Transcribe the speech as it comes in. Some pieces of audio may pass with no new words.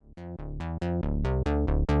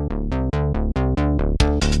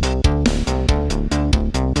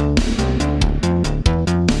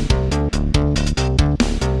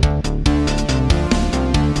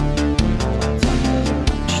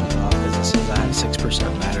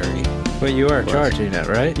Well, you are charging it,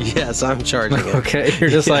 right? Yes, I'm charging it. Okay,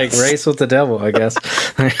 you're just like race with the devil, I guess.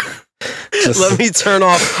 Let me turn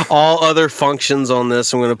off all other functions on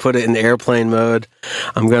this. I'm going to put it in airplane mode.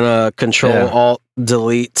 I'm going to control alt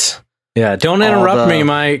delete. Yeah, don't interrupt me.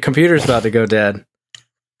 My computer's about to go dead.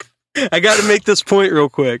 I got to make this point real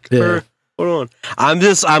quick. Yeah. Hold on.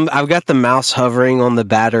 I've got the mouse hovering on the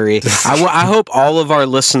battery. I hope all of our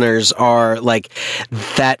listeners are like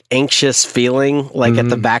that anxious feeling like at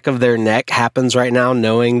the back of their neck happens right now,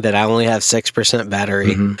 knowing that I only have 6%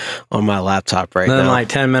 battery on my laptop right now. Then like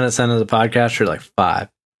 10 minutes into the podcast, you're like 5.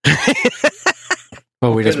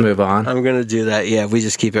 Well, we just move on. I'm going to do that. Yeah. We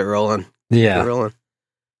just keep it rolling. Yeah. Keep it rolling.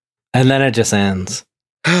 And then it just ends.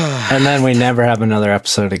 And then we never have another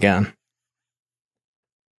episode again.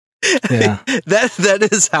 Yeah. That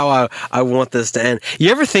is how I want this to end.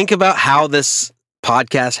 You ever think about how this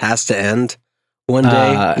podcast has to end one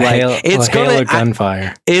day? It's Halo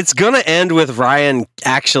gunfire. It's gonna end with Ryan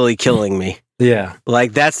actually killing me. Yeah.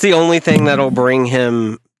 Like that's the only thing that'll bring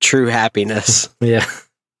him true happiness. Yeah.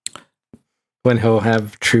 When he'll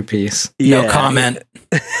have true peace. No comment.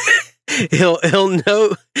 He'll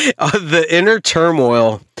know the inner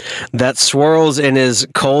turmoil that swirls in his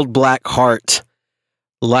cold black heart.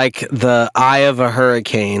 Like the eye of a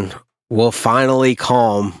hurricane will finally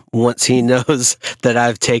calm once he knows that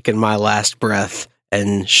I've taken my last breath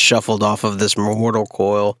and shuffled off of this mortal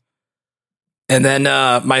coil. And then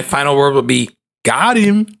my final word will be, got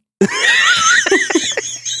him.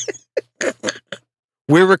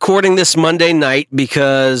 We're recording this Monday night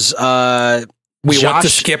because we want to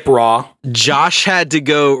skip Raw. Josh had to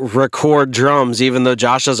go record drums, even though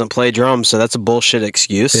Josh doesn't play drums, so that's a bullshit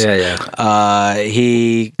excuse. Yeah.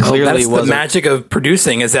 He clearly was. The magic of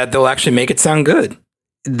producing is that they'll actually make it sound good.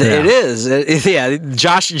 It is. Yeah.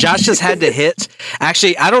 Josh just had to hit.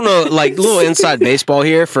 Actually, I don't know, like little inside baseball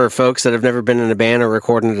here for folks that have never been in a band or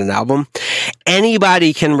recorded an album.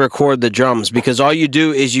 Anybody can record the drums because all you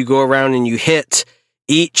do is you go around and you hit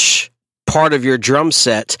each part of your drum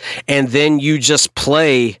set, and then you just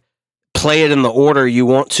play it in the order you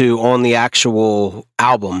want to on the actual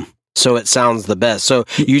album, so it sounds the best. So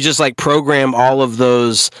you just like program all of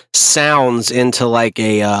those sounds into like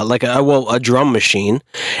a drum machine,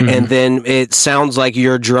 and then it sounds like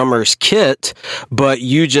your drummer's kit, but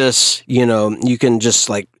you just, you can just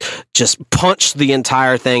punch the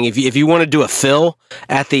entire thing. If you want to do a fill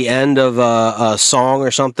at the end of a song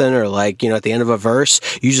or something, or like, at the end of a verse,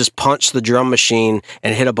 you just punch the drum machine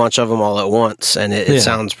and hit a bunch of them all at once, and it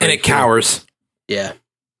sounds pretty cool. Cowers. Yeah,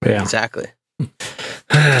 exactly.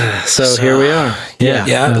 So here we are.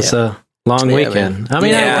 Yeah. It's a long weekend. Man. I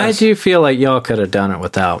mean, I do feel like y'all could have done it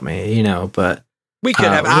without me, but we could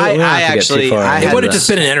have. It would have just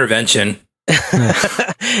been an intervention.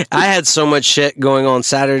 I had so much shit going on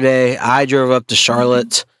Saturday. I drove up to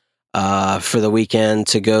Charlotte for the weekend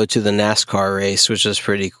to go to the NASCAR race, which was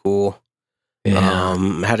pretty cool. Yeah.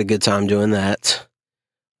 Had a good time doing that.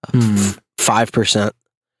 5%.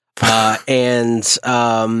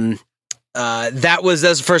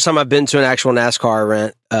 That's the first time I've been to an actual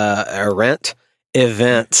NASCAR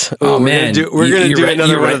event. Oh man, we're gonna do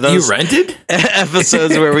another one of those. You rented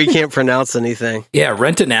episodes where we can't pronounce anything. Yeah,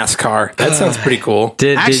 rent a NASCAR. That sounds pretty cool.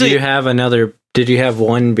 Did you have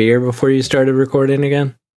one beer before you started recording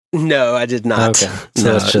again? No, I did not. Okay,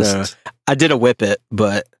 so I did a whip it,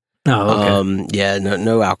 but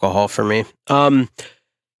no alcohol for me. I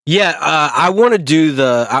want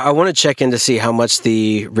to I want to check in to see how much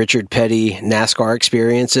the Richard Petty NASCAR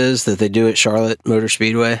experience is that they do at Charlotte Motor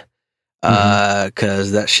Speedway.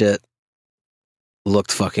 Cause that shit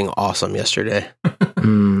looked fucking awesome yesterday.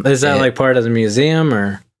 Is that like part of the museum,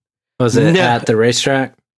 or was it at the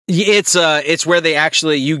racetrack? It's where they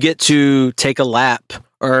actually, you get to take a lap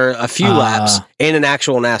or a few laps in an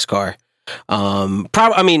actual NASCAR.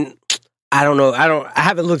 I don't know. I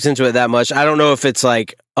haven't looked into it that much. I don't know if it's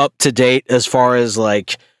like up to date as far as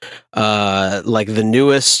like the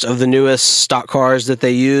newest of the newest stock cars that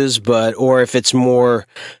they use, or if it's more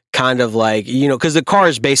kind of like, because the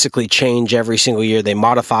cars basically change every single year. They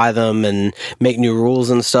modify them and make new rules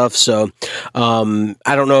and stuff. So I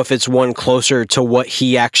don't know if it's one closer to what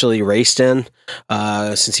he actually raced in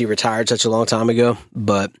since he retired such a long time ago.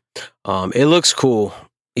 But it looks cool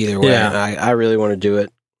either way. Yeah. I really want to do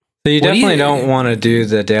it. So you definitely don't want to do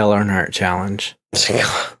the Dale Earnhardt challenge.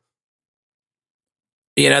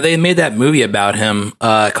 They made that movie about him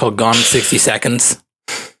called Gone in 60 Seconds.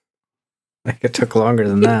 I think it took longer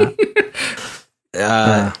than that.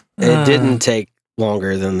 It didn't take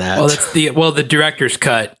longer than that. Well, the director's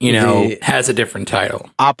cut, has a different title.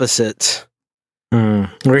 Opposite. We're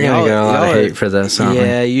gonna get a lot of hate for this.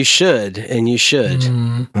 Yeah, you should, and you should.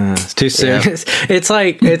 It's too soon. Yeah. It's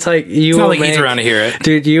like you. It's will not like make, he's around to hear it,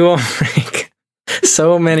 dude. You will make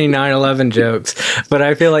so many 9/11 jokes, but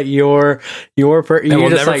I feel like you we'll just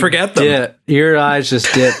never like forget them. your eyes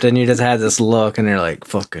just dipped, and you just had this look, and you're like,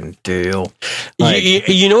 "Fucking deal." Like,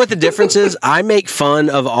 You know what the difference is? I make fun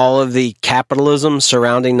of all of the capitalism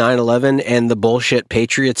surrounding 9/11 and the bullshit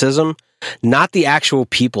patriotism, not the actual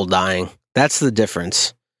people dying. That's the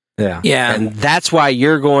difference. Yeah. And that's why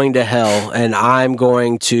you're going to hell and I'm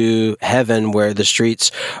going to heaven, where the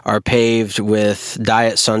streets are paved with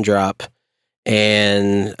Diet Sundrop,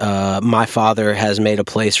 and my father has made a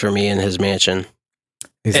place for me in his mansion.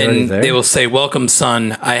 he's already And there. they will say, "Welcome,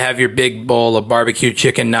 son. I have your big bowl of barbecue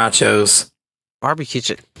chicken nachos." Barbecue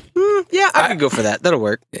chicken. Yeah, I could go for that. That'll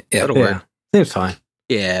work. Yeah. That'll work. Seems fine.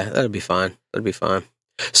 Yeah, that'll be fine. That'll be fine.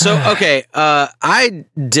 So, okay, I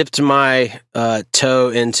dipped my toe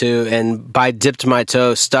into, and by dipped my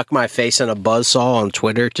toe, stuck my face in a buzzsaw on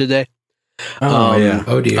Twitter today. Oh yeah.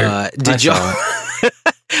 Oh dear. Did y'all?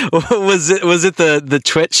 was it the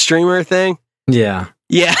Twitch streamer thing? Yeah.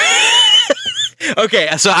 Yeah. Okay,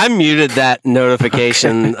 so I muted that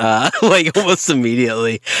notification like almost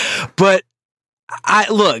immediately. But I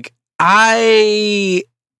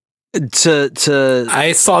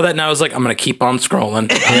saw that and I was like, I'm gonna keep on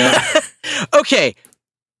scrolling. Okay,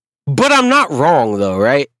 but I'm not wrong though,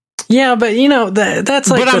 right? Yeah, but that's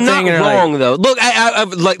like. But the I'm not thing, wrong though. Look, I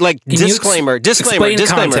like Can you disclaimer. Explain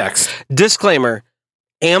context. Disclaimer.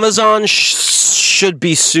 Amazon should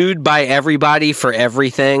be sued by everybody for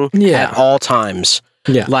everything at all times.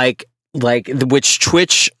 Yeah. Like which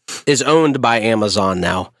Twitch is owned by Amazon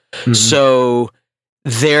now. Mhm. So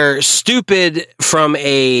they're stupid from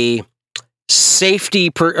a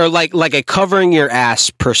safety or like a covering your ass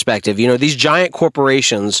perspective. These giant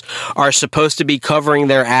corporations are supposed to be covering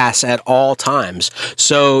their ass at all times.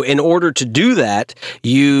 So in order to do that,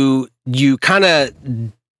 you kind of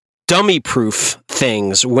dummy proof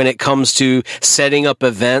things when it comes to setting up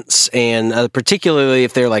events, and particularly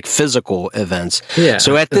if they're like physical events. Yeah.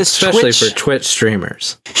 So at this especially Twitch, for Twitch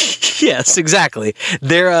streamers. Yes, exactly.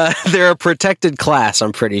 They're a protected class,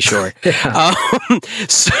 I'm pretty sure.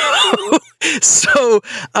 So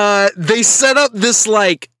they set up this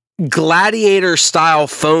like gladiator style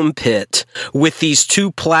foam pit with these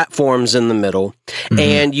two platforms in the middle,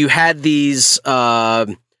 and you had these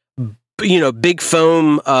big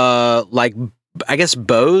foam like I guess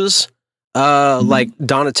bows like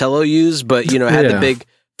Donatello used, but it had the big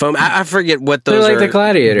foam. I forget what those they're like are. the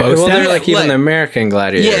gladiator. Both Well, they're like- like even the American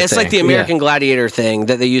gladiator. Yeah, it's like the American gladiator thing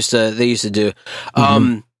that they used to do.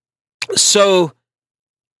 So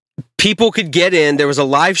people could get in. There was a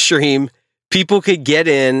live stream. People could get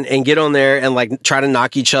in and get on there and like try to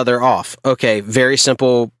knock each other off. Okay, very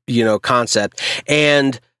simple, concept.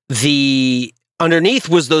 And the underneath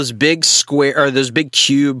was those big square or those big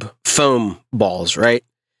cube foam balls, right?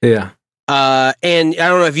 Yeah. And I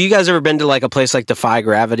don't know if you guys ever been to like a place like Defy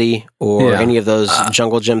Gravity or any of those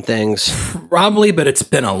jungle gym things. Probably, but it's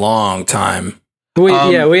been a long time. We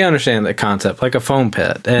understand the concept, like a foam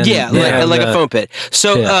pit. And like a foam pit.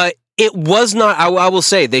 So it was not. I will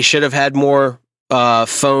say they should have had more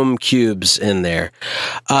foam cubes in there.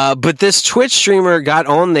 But this Twitch streamer got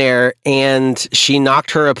on there and she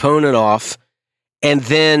knocked her opponent off, and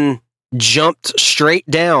then jumped straight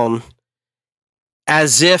down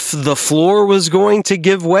as if the floor was going to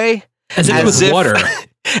give way. As if it was water.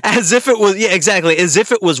 As if it was, exactly. As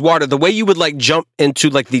if it was water. The way you would like jump into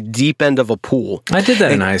like the deep end of a pool. I did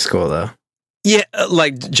that in high school though. Yeah,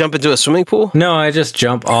 like jump into a swimming pool? No, I just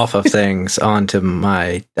jump off of things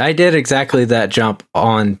I did exactly that jump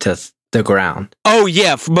onto the ground. Oh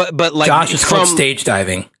yeah, but like Josh is called stage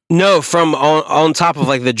diving. No, from on top of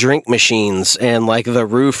like the drink machines and like the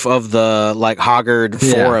roof of the like Hoggard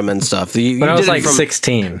Forum and stuff. But I was like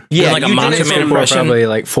 16. Yeah, like a you did Macho it Man from- impression. Probably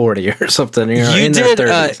like 40 or something. You You their did.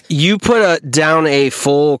 30s. You put down a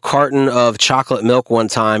full carton of chocolate milk one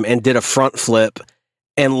time and did a front flip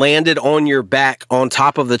and landed on your back on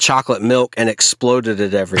top of the chocolate milk and exploded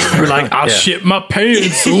it everywhere. You're like, I'll shit my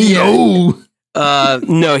pants. Oh Yeah. no.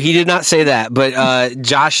 No, he did not say that. But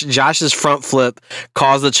Josh's front flip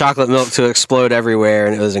caused the chocolate milk to explode everywhere,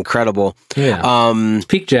 and it was incredible. Yeah.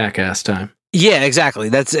 Peak jackass time. Yeah, exactly.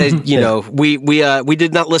 That's we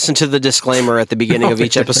did not listen to the disclaimer at the beginning of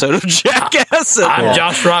each episode of Jackass. I'm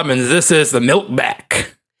Josh Robbins. This is the milk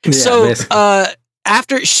back. So basically.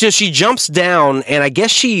 after she jumps down, and I guess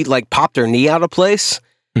she like popped her knee out of place,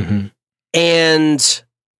 and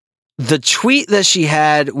the tweet that she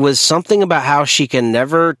had was something about how she can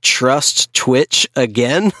never trust Twitch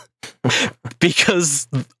again. because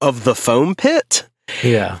of the foam pit.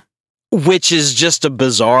 Yeah. Which is just a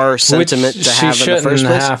bizarre sentiment to have in the first place. She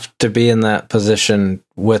shouldn't have to be in that position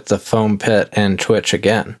with the foam pit and Twitch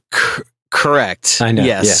again. Correct. I know.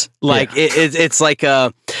 Yes. Yeah. Like it's like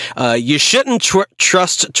you shouldn't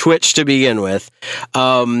trust Twitch to begin with.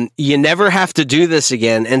 You never have to do this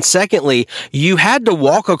again. And secondly, you had to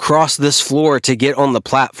walk across this floor to get on the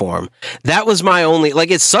platform. That was my only,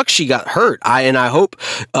 like, it sucks she got hurt. I hope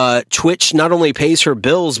Twitch not only pays her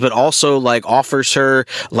bills, but also like offers her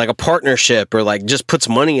like a partnership or like just puts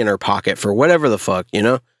money in her pocket for whatever the fuck, you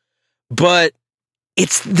know? But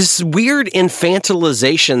it's this weird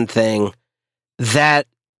infantilization thing that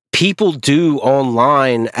people do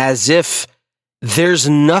online as if there's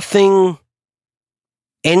nothing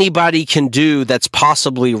anybody can do that's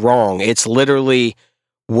possibly wrong. It's literally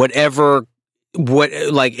it's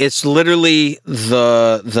literally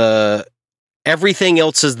the everything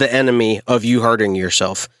else is the enemy of you hurting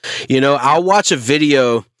yourself. You know, I'll watch a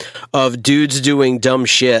video of dudes doing dumb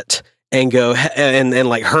shit and go and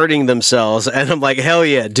like hurting themselves, and I'm like, hell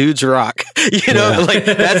yeah, dudes rock. You know, like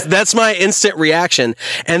that's my instant reaction.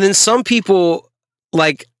 And then some people,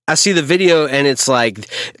 like, I see the video and it's like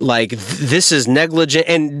this is negligent.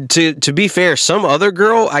 And to be fair, some other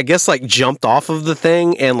girl, I guess, like jumped off of the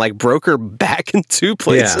thing and like broke her back in two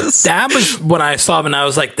places. Yeah. That was what I saw, and I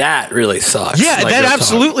was like, that really sucks. Yeah, like, that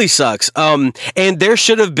absolutely sucks. And there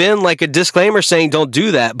should have been like a disclaimer saying don't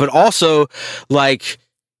do that. But also, like,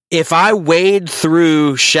 if I wade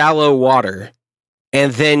through shallow water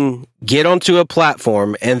and then get onto a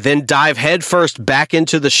platform and then dive headfirst back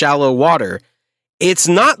into the shallow water, it's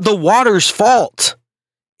not the water's fault.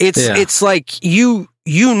 It's like you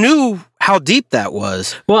knew how deep that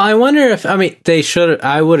was. Well, I wonder if, I mean, they should,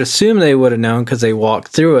 I would assume they would have known because they walked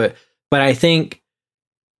through it. But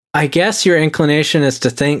I guess your inclination is to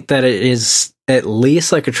think that it is at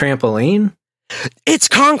least like a trampoline. It's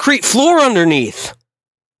concrete floor underneath.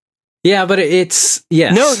 Yeah, but it's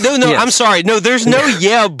yes. No. Yes. I'm sorry. No, there's no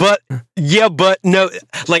but no.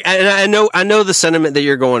 Like I know the sentiment that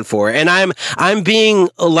you're going for, and I'm being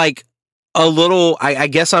like a little. I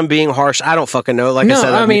guess I'm being harsh. I don't fucking know. Like I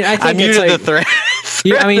said, I mean, I think I muted like, the thread.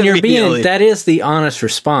 I mean, you're being. That is the honest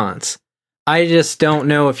response. I just don't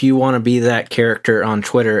know if you want to be that character on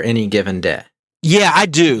Twitter any given day. Yeah, I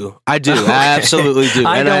do. Okay. I absolutely do.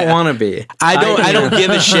 I don't want to be. I don't give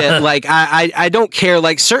a shit. Like, I don't care.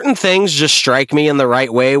 Like, certain things just strike me in the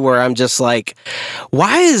right way where I'm just like,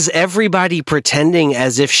 why is everybody pretending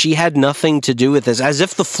as if she had nothing to do with this? As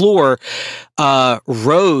if the floor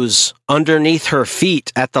rose underneath her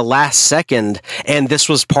feet at the last second and this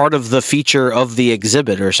was part of the feature of the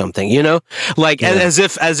exhibit or something, you know? Like, as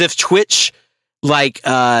if Twitch, like,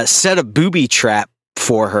 set a booby trap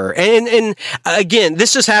for her. And again,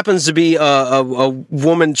 this just happens to be a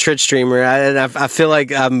woman Twitch streamer, and I feel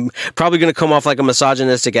like I'm probably going to come off like a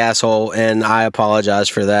misogynistic asshole, and I apologize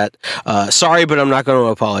for that. Sorry, but I'm not going to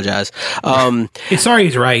apologize. Sorry,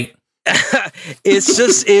 he's right.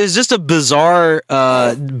 It was just a bizarre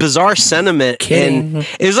sentiment. Kidding. And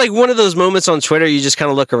it was like one of those moments on Twitter you just kind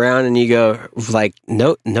of look around and you go like,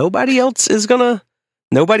 nobody else is gonna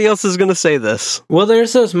say this. Well,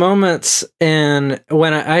 there's those moments, and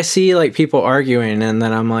when I see like people arguing, and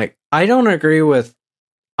then I'm like, I don't agree with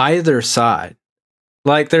either side.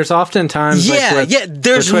 Like, there's often times, there's Twitter, nuance and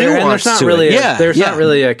there's not to really, it. there's not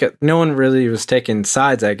really like no one really was taking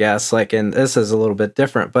sides, I guess. Like, and this is a little bit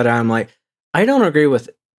different, but I'm like, I don't agree with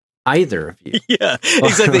either of you. Yeah,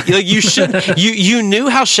 exactly. Like, you should, you knew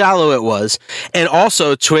how shallow it was, and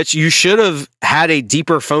also Twitch, you should have had a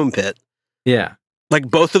deeper foam pit. Yeah. Like,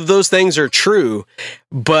 both of those things are true,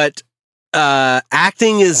 but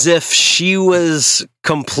acting as if she was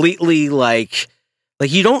completely like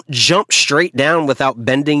you don't jump straight down without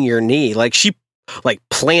bending your knee. Like, she like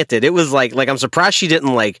planted. It was like I'm surprised she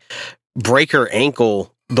didn't like break her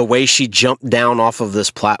ankle the way she jumped down off of this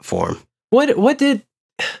platform. What did,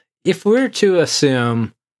 if we're to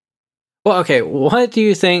assume, well, okay, what do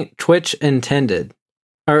you think Twitch intended?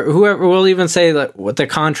 Or whoever, will even say that what the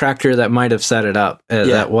contractor that might have set it up,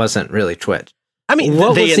 that wasn't really Twitch. I mean,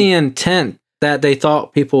 what was the intent that they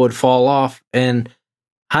thought people would fall off, and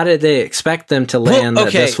how did they expect them to land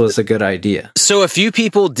that this was a good idea? So a few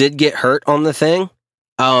people did get hurt on the thing,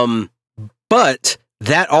 but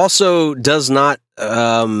that also does not,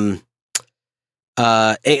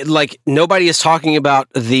 like, nobody is talking about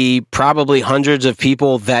the probably hundreds of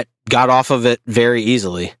people that got off of it very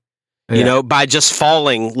easily. You know, by just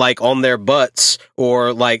falling like on their butts,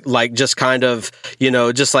 or like just kind of,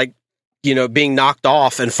 just like, being knocked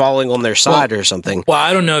off and falling on their side or something. Well,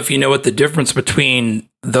 I don't know if you know what the difference between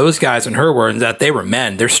those guys, in her words, that they were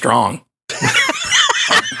men. They're strong.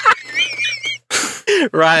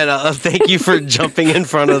 Ryan, thank you for jumping in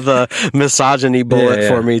front of the misogyny bullet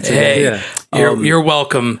for me today. Hey, you're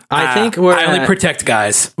welcome. I think I only protect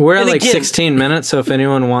guys. We're at like 16 minutes, so if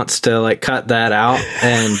anyone wants to like cut that out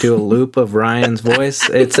and do a loop of Ryan's voice,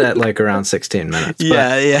 it's at like around 16 minutes.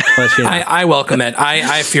 But, but, you know. I welcome it.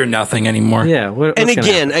 I fear nothing anymore. Yeah.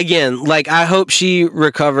 And again, like I hope she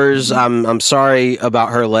recovers. I'm sorry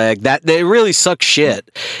about her leg. That it really sucks shit.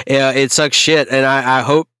 It sucks shit, and I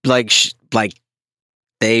hope like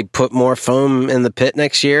they put more foam in the pit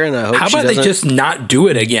next year, and I hope. How about they just not do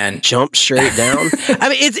it again? Jump straight down. I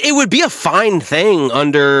mean, it would be a fine thing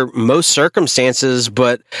under most circumstances,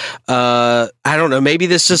 but I don't know. Maybe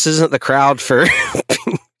this just isn't the crowd for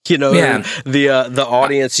the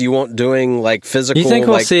audience you want doing like physical. You think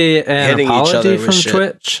we'll like, see an apology from shit.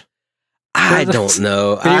 Twitch? I don't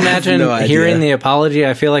know. Can you imagine hearing the apology?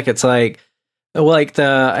 I feel like it's like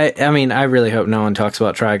I mean, I really hope no one talks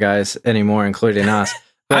about Try Guys anymore, incliding us.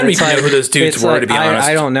 I don't even know who those dudes were, to be honest.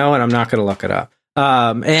 I don't know, and I'm not going to look it up.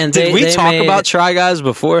 And did we talk about Try Guys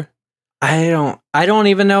before? I don't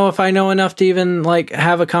even know if I know enough to even like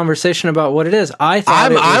have a conversation about what it is. I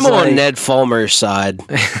thought I'm on Ned Fulmer's side.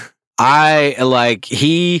 I'm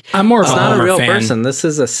more. It's not a real person. This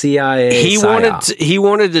is a CIA. He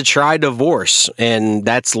wanted to try divorce, and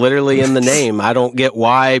that's literally in the name. I don't get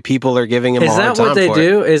why people are giving him a hard time. Is that what they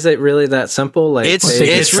do? Is it really that simple? Like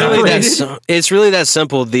it's really that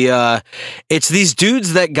simple. It's these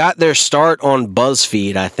dudes that got their start on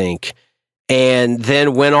BuzzFeed, I think, and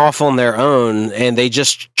then went off on their own, and they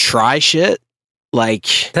just try shit.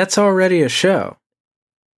 Like that's already a show.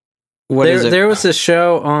 There was a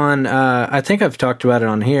show on, I think I've talked about it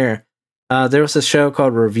on here. There was a show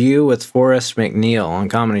called Review with Forrest McNeil on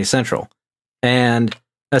Comedy Central. And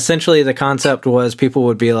essentially the concept was people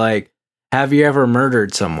would be like, have you ever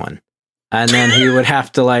murdered someone? And then he would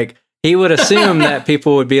have to he would assume that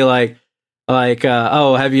people would be like,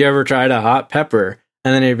 oh, have you ever tried a hot pepper?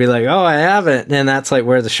 And then he'd be like, oh, I haven't. And that's like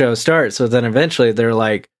where the show starts. So then eventually they're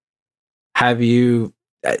like, have you...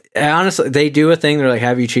 Honestly, they do a thing. They're like,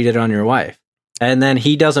 have you cheated on your wife? And then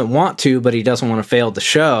he doesn't want to, but he doesn't want to fail the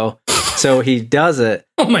show. So he does it.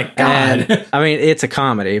 Oh my God. And, I mean, it's a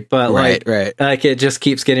comedy, but right. like it just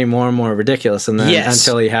keeps getting more and more ridiculous. And then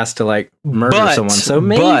until he has to murder someone. So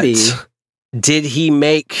maybe. Did he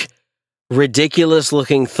make ridiculous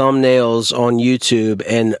looking thumbnails on YouTube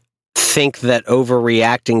and think that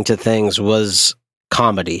overreacting to things was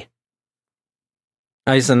comedy?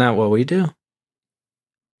 Isn't that what we do?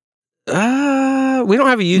 We don't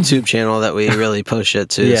have a YouTube channel that we really push shit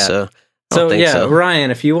to, so I don't think so. Ryan,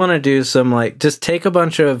 if you want to do some just take a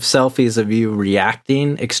bunch of selfies of you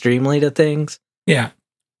reacting extremely to things. Yeah,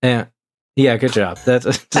 good job.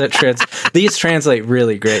 These translate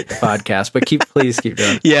really great to podcast, but please keep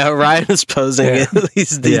going. Yeah, Ryan is posing it.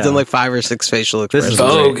 He's done like 5 or 6 facial expressions. This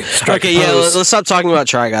is Vogue. Okay, let's stop talking about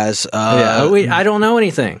Try Guys. I don't know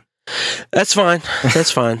anything. That's fine.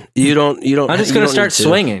 You don't. I'm just gonna start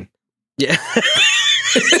swinging. Yeah.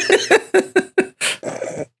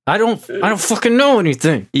 I don't fucking know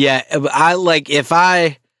anything. Yeah, like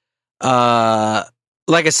I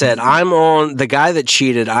said, I'm on the guy that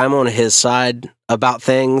cheated. I'm on his side about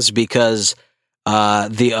things because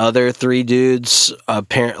the other 3 dudes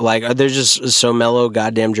apparently they're just so mellow,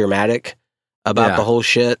 goddamn dramatic about the whole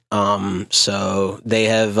shit. So they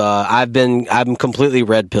have. I'm completely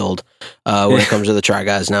red pilled when it comes to the Try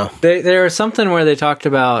Guys now. There was something where they talked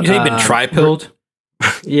about. You've been tri-pilled.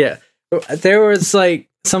 Yeah, there was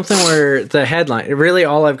something where the headline. Really,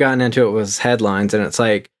 all I've gotten into it was headlines, and it's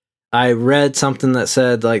I read something that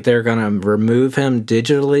said they're gonna remove him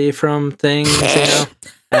digitally from things,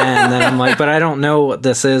 And then I'm like, but I don't know what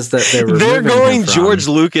this is that they're going George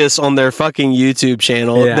Lucas on their fucking YouTube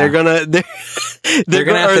channel. Yeah. They're gonna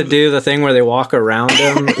have to do the thing where they walk around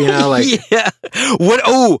him, yeah.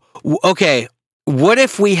 Okay. What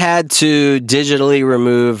if we had to digitally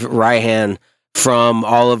remove Raihan from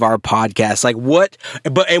all of our podcasts?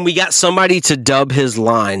 And we got somebody to dub his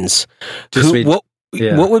lines. What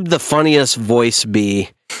would the funniest voice be?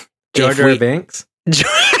 Jar Jar Binks?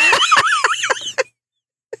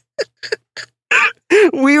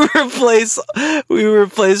 We replace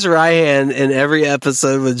Raihan in every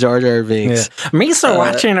episode with Jar Jar Binks. Yeah. Misa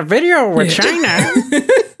watching a video with China.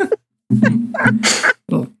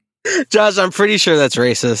 Josh, I'm pretty sure that's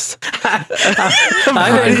racist.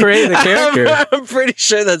 I didn't create the character. I'm pretty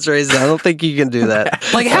sure that's racist. I don't think you can do that.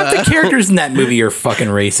 Half the characters in that movie are fucking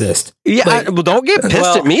racist. Yeah, don't get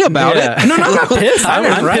pissed at me about it. No, I'm not pissed.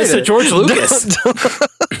 I'm pissed at George Lucas.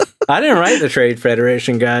 I didn't write the Trade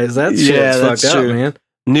Federation, guys. That shit's fucked up, man.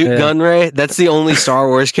 Newt Gunray. That's the only Star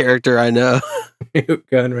Wars character I know. Newt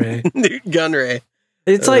Gunray. Newt Gunray.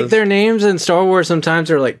 It's like their names in Star Wars sometimes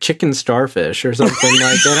are like chicken starfish or something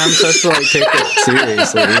like that. I'm supposed to like take it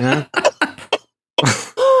seriously, you know?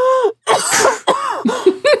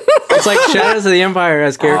 It's like Shadows of the Empire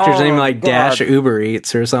has characters named like Dash Uber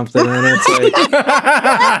Eats or something, and it's like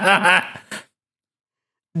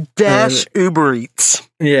Dash Uber Eats.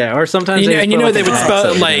 Yeah, or sometimes they would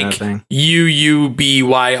spell it like UUBYR.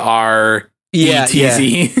 Yeah,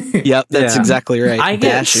 ETZ. Yep, that's exactly right. I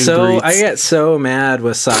get so mad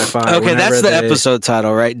with sci-fi. Okay, that's the episode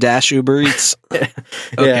title, right? Dash Uber Eats. Okay.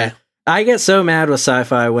 Yeah, I get so mad with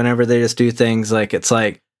sci-fi whenever they just do things like it's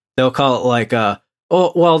like they'll call it like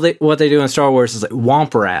what they do in Star Wars is like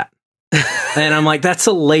Womp Rat, and I'm like, that's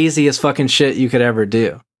the laziest fucking shit you could ever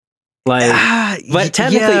do. Like, but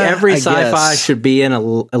technically, every sci-fi should be in a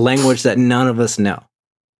language that none of us know.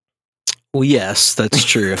 Well, yes, that's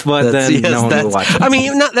true. But then no one will watch it. I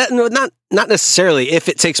mean, not necessarily if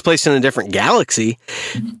it takes place in a different galaxy.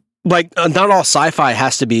 Like, not all sci-fi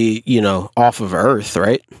has to be, off of Earth,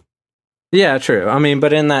 right? Yeah, true. I mean,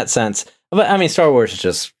 but in that sense, but I mean, Star Wars is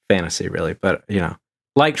just fantasy, really. But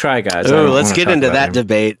like Try Guys. Oh, let's get into that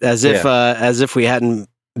debate as if we hadn't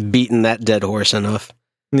beaten that dead horse enough.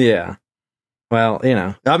 Yeah. Well,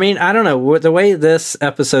 I mean, I don't know. The way this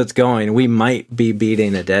episode's going, we might be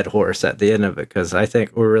beating a dead horse at the end of it because I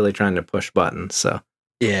think we're really trying to push buttons. So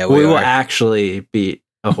yeah, we will actually beat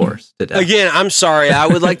a horse to death. Again, I'm sorry. I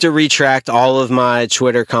would like to retract all of my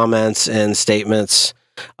Twitter comments and statements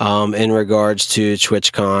in regards to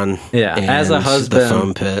TwitchCon. Yeah, as a husband, the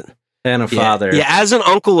foam pit, and a father. Yeah, as an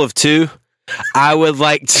uncle of two, I would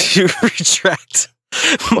like to retract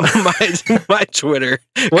my Twitter.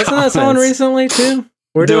 Wasn't that someone recently too?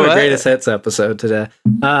 We're doing a greatest hits episode today.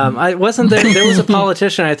 I wasn't there. There was a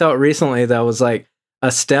politician I thought recently that was like a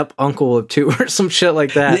step uncle of two or some shit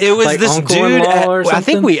like that. It was like this dude. Or I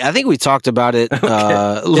think we talked about it like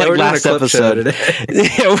last episode.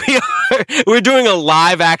 Yeah, we're doing a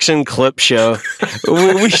live action clip show.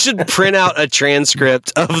 We should print out a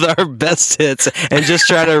transcript of our best hits and just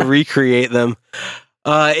try to recreate them.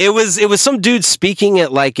 It was some dude speaking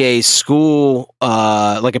at like a school,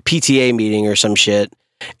 like a PTA meeting or some shit,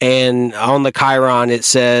 and on the Chiron it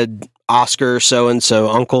said Oscar so and so,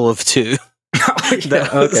 uncle of two.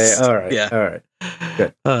 Okay, all right, yeah, all right.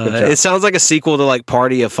 Good. It sounds like a sequel to like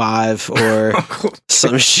Party of Five or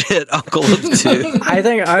some shit. Uncle of Two. I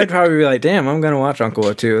think I'd probably be like, damn, I'm gonna watch Uncle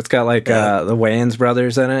of Two. It's got like the Wayans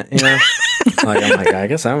brothers in it, Like I'm like, I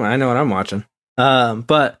guess I know what I'm watching.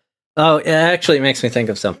 But. Oh, it actually makes me think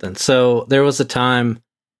of something. So there was a time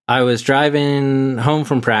I was driving home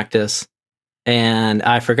from practice and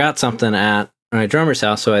I forgot something at my drummer's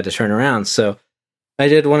house, so I had to turn around. So I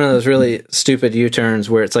did one of those really stupid U-turns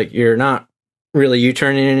where it's like you're not really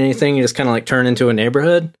U-turning anything, you just kind of like turn into a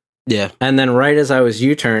neighborhood. Yeah. And then right as I was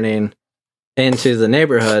U-turning into the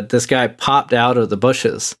neighborhood, this guy popped out of the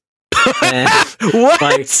bushes. And what?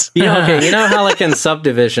 Like, you know how like in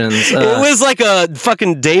subdivisions, it was like a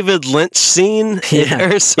fucking David Lynch scene,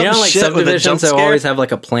 or some like shit subdivisions that always have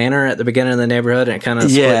like a planter at the beginning of the neighborhood, and it kind of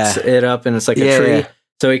splits it up, and it's like a tree.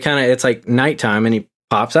 So it's like nighttime, and he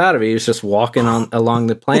pops out of it. He's just walking along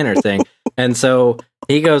the planter thing, and so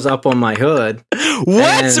he goes up on my hood.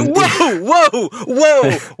 What?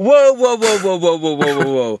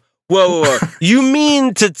 Whoa. You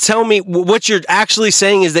mean to tell me what you're actually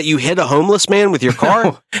saying is that you hit a homeless man with your car?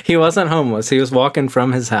 No, he wasn't homeless. He was walking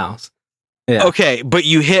from his house. Yeah. Okay, but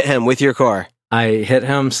you hit him with your car. I hit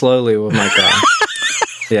him slowly with my car.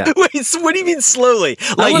 Yeah. Wait, so what do you mean slowly?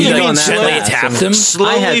 Like you mean slowly tapped him?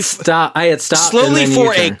 Slowly, I had stopped. Slowly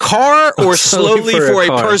for a car or slowly for a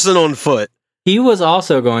person on foot? He was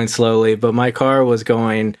also going slowly, but my car was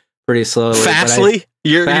going pretty slowly. Fastly?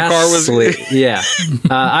 Your car was... Yeah.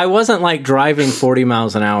 I wasn't like driving 40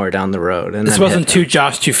 miles an hour down the road. And this wasn't too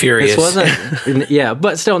Josh Too Furious. This wasn't... Yeah,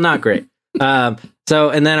 but still not great. So,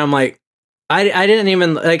 and then I'm like, I didn't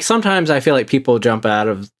even... Like, sometimes I feel like people jump out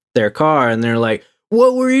of their car and they're like,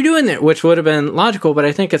 what were you doing there? Which would have been logical, but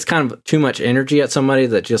I think it's kind of too much energy at somebody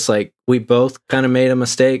that just like, we both kind of made a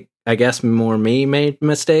mistake. I guess more me made a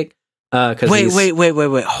mistake.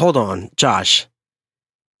 Wait. Hold on, Josh.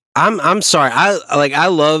 I'm sorry. I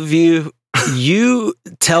love you. You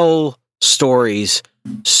tell stories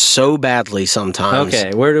so badly sometimes.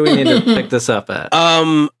 Okay, where do we need to pick this up at?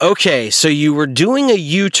 Okay, so you were doing a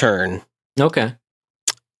U-turn. Okay.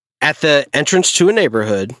 At the entrance to a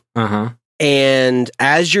neighborhood. Uh-huh. And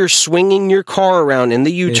as you're swinging your car around in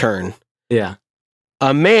the U-turn. Yeah.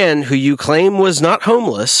 a man who you claim was not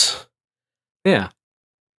homeless Yeah.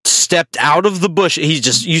 stepped out of the bush.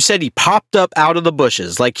 You said he popped up out of the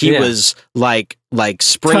bushes. Like he was like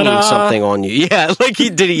springing Ta-da! something on you. Yeah. Like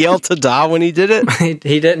did he yell ta-da when he did it?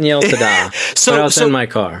 He didn't yell ta-da, So but I was so in my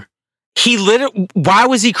car. he why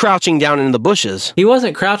was he crouching down in the bushes? He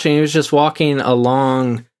wasn't crouching. He was just walking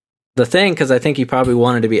along the thing because I think he probably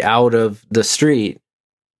wanted to be out of the street,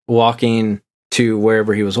 walking to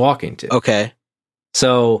wherever he was walking to. Okay.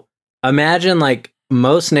 So imagine like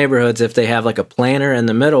most neighborhoods, if they have like a planter in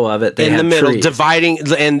the middle of it, they In have the middle, trees. dividing,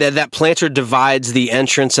 and that planter divides the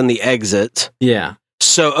entrance and the exit. Yeah.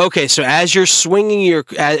 So, okay, so as you're swinging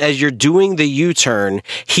as you're doing the U-turn,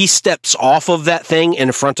 he steps off of that thing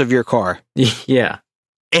in front of your car. Yeah.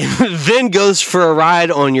 And then goes for a ride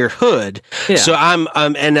on your hood. Yeah. So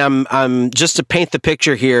I'm just to paint the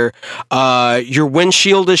picture here. Your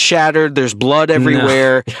windshield is shattered. There's blood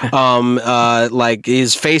everywhere. No. Like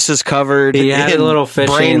his face is covered. He had in a little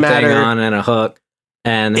fishing brain thing matter. on and a hook,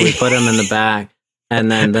 and we put him in the back. And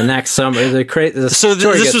then the next summer, So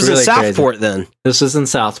this was in Southport then. This was in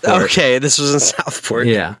Southport. Okay, this was in Southport.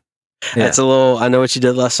 Yeah. That's a little I know what you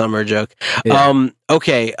did last summer joke. Yeah.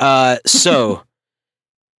 Okay, so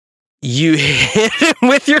you hit him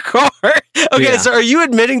with your car. Okay, Yeah. so are you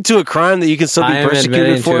admitting to a crime that you can still be I am persecuted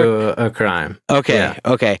admitting for? to a crime. Okay, Yeah.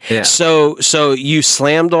 okay. Yeah. So you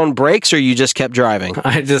slammed on brakes or you just kept driving?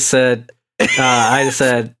 I just said,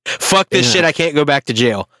 Fuck this shit, I can't go back to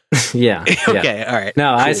jail. yeah. Okay, all right.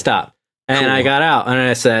 No, I cool. stopped and Cool. I got out and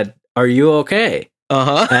I said, "Are you okay?"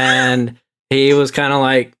 Uh-huh. And he was kind of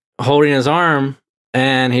like holding his arm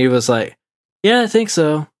and he was like, "Yeah, I think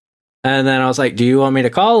so." And then I was like, "Do you want me to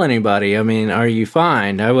call anybody? I mean, are you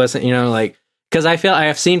fine?" I wasn't, like, because I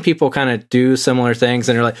have seen people kind of do similar things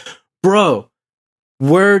and they're like, "Bro,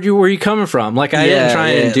 where were you coming from?" Like I didn't try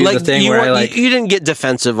and do like, the thing where I you didn't get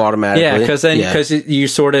defensive automatically. yeah, because you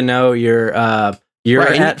sort of know you're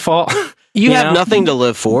Right. at fault. You have know? nothing to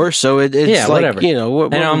live for, so it's like, whatever.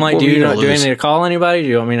 What, And I'm like, what do were you gonna do I lose? need to call anybody? Do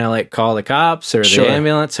you want me to like call the cops or Sure. the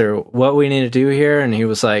ambulance or what we need to do here? And he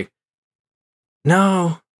was like,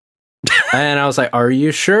 "No." And I was like, "Are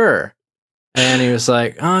you sure?" And he was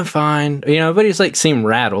like, "Oh, I'm fine." But he's like seemed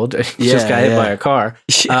rattled. He just got hit by a car.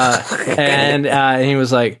 And he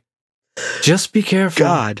was like, "Just be careful."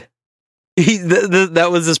 God. That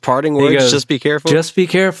was his parting words. goes, Just be careful. Just be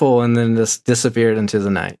careful. And then just disappeared into the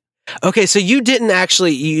night. Okay, so you didn't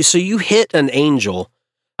actually. You hit an angel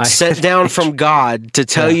sent down from God to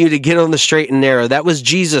tell you to get on the straight and narrow. That was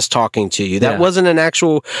Jesus talking to you. That wasn't an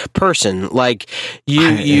actual person. Like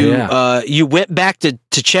you went back to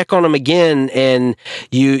check on him again, and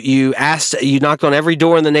you knocked on every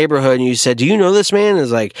door in the neighborhood, and you said, "Do you know this man?"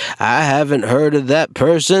 It's like, "I haven't heard of that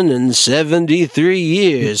person in 73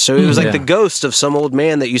 years." So it was like the ghost of some old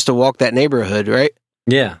man that used to walk that neighborhood, right?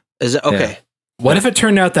 Yeah. Is it okay? Yeah. What if it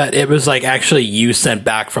turned out that it was like actually you sent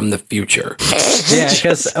back from the future? Yeah,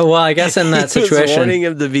 because I guess in that He was situation, warning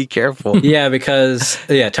him to be careful. yeah, because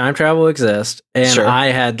time travel exists, and Sure. I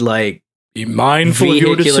had like Be mindful of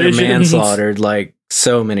your vehicular decisions. manslaughtered like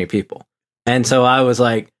so many people, and so I was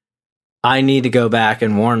like, I need to go back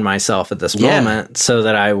and warn myself at this moment so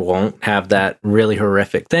that I won't have that really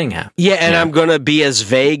horrific thing happen. Yeah, and I'm gonna be as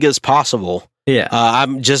vague as possible. Yeah,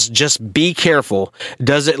 I'm just be careful.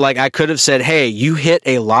 Does it like I could have said, "Hey, you hit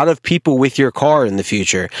a lot of people with your car in the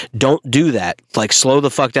future. Don't do that. Like slow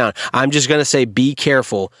the fuck down." I'm just gonna say, "Be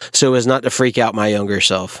careful," so as not to freak out my younger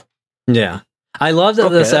self. yeah. I love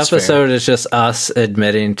that this that's episode is just us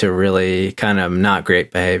admitting to really kind of not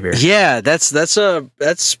great behavior. Yeah, that's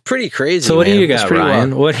pretty crazy. So what do man. you That's got, pretty Ryan?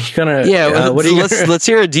 wild. What are you gonna? Yeah, what are you gonna? let's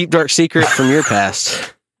hear a deep dark secret from your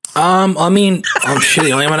past. I mean, shit,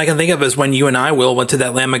 the only one I can think of is when you and I, Will, went to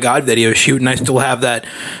that Lamb of God video shoot, and I still have that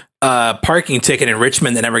parking ticket in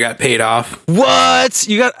Richmond that never got paid off. What?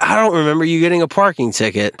 I don't remember you getting a parking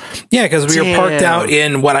ticket. Yeah, because we were parked out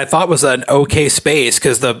in what I thought was an okay space,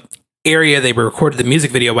 because the area they recorded the music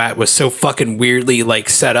video at was so fucking weirdly like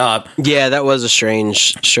set up. Yeah, that was a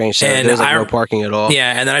strange setup. And There was like no parking at all.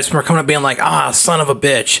 Yeah, and then I just remember coming up being like, son of a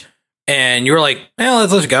bitch. And you were like, well,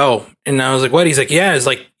 let's go. And I was like, what? He's like, yeah, it's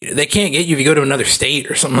like, they can't get you if you go to another state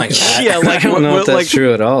or something like that. Yeah, like I don't know if that's like,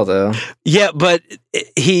 true at all, though. Yeah, but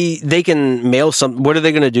they can mail some. What are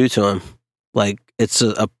they going to do to him? Like it's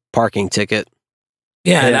a parking ticket.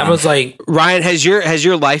 Yeah, and I was like, Ryan, has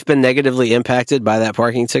your life been negatively impacted by that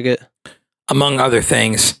parking ticket? among other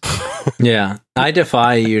things. Yeah, I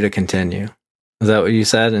defy you to continue. Is that what you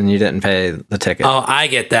said? And you didn't pay the ticket? Oh, I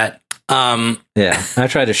get that. Yeah, I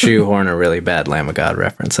tried to shoehorn a really bad Lamb of God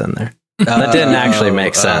reference in there. That didn't actually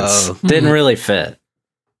make sense. Didn't really fit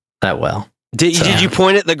that well. Did you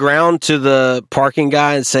point at the ground to the parking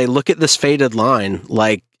guy and say, "Look at this faded line"?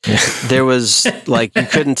 Like there was like you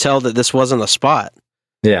couldn't tell that this wasn't a spot.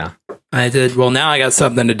 Yeah, I did. Well, now I got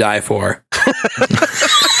something to die for.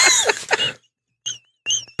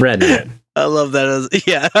 Redneck. I love that.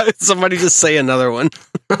 Yeah, somebody just say another one.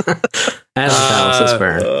 As a palace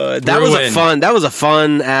burn. That was a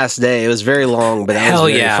fun ass day. It was very long, but that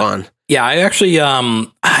was very fun. Yeah, I actually, I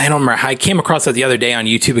don't remember. I came across it the other day on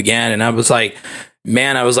YouTube again, and I was like,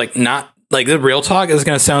 not like the real talk is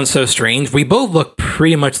going to sound so strange. We both look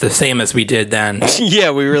pretty much the same as we did then.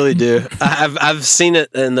 Yeah, we really do. I've seen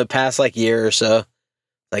it in the past like year or so.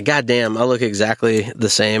 Like, goddamn, I look exactly the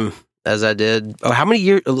same as I did. Oh, how many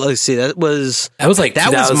years? Let's see. That was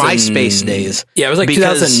MySpace days. Yeah, it was like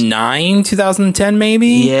 2009, 2010, maybe.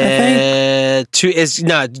 Yeah, it's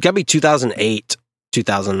gotta be 2008.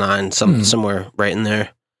 2009, somewhere right in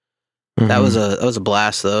there. Mm-hmm. That was a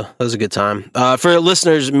blast though. That was a good time. For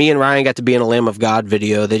listeners, me and Ryan got to be in a Lamb of God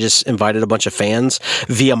video. They just invited a bunch of fans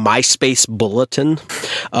via MySpace bulletin.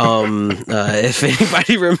 If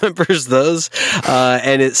anybody remembers those,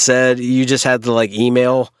 and it said you just had to like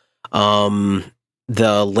email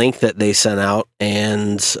the link that they sent out,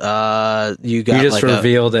 and you just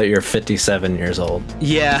revealed that you're 57 years old.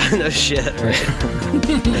 Yeah, no shit. Right?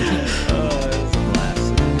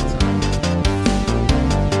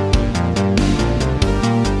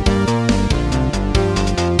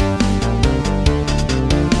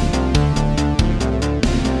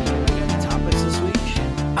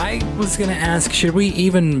 I was going to ask, should we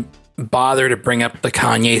even bother to bring up the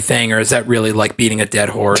Kanye thing, or is that really like beating a dead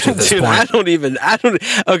horse at this point?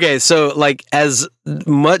 Okay, so like as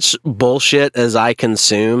much bullshit as I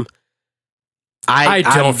consume, I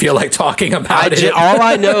don't feel like talking about it. All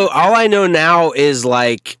I know now is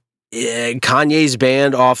like Kanye's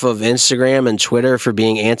banned off of Instagram and Twitter for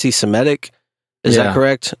being anti-Semitic. Is that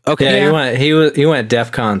correct? Okay. Yeah, he went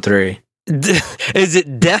DEFCON 3. Is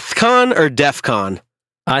it DEFCON or DEFCON?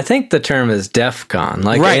 I think the term is DEFCON,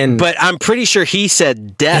 like right, but I'm pretty sure he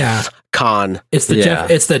said DEFCON. Yeah.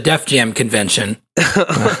 It's the Def Jam convention.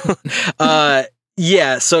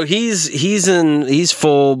 Yeah, so he's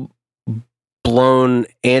full blown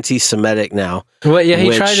anti-Semitic now. Well, yeah,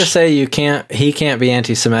 he tried to say he can't be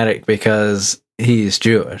anti-Semitic because he's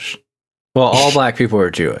Jewish. Well, all black people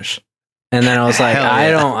are Jewish. And then I was like, I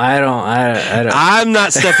don't. I'm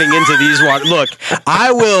not stepping into these waters. Look,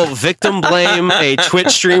 I will victim blame a Twitch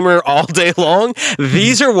streamer all day long.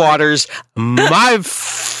 These are waters my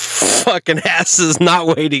fucking ass is not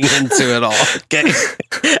wading into at all. Okay,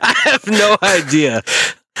 I have no idea.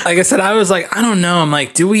 Like I said, I was like, I don't know. I'm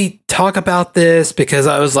like, do we talk about this? Because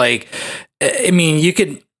I was like, I mean, you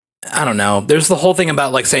could. I don't know. There's the whole thing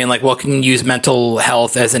about like saying like, well, can you use mental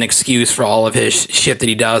health as an excuse for all of his shit that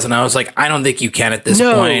he does? And I was like, I don't think you can at this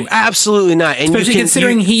point. No, absolutely not. And especially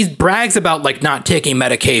considering he brags about like not taking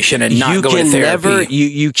medication and not going to therapy.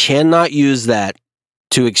 You cannot use that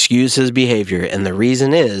to excuse his behavior. And the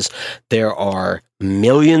reason is there are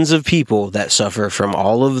millions of people that suffer from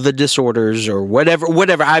all of the disorders or whatever.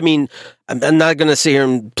 I mean, I'm not going to sit here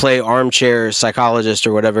and play armchair psychologist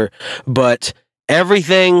or whatever, but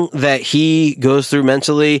everything that he goes through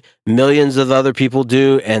mentally, millions of other people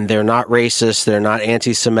do, and they're not racist, they're not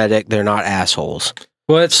anti-Semitic, they're not assholes.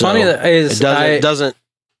 Well, it's funny that it doesn't.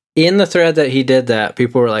 In the thread that he did that,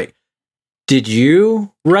 people were like, "Did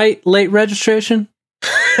you write late registration?"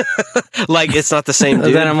 Like it's not the same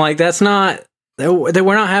dude. Then I'm like, that's not. We're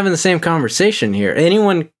not having the same conversation here.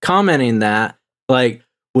 Anyone commenting that, like,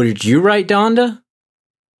 "What did you write, Donda?"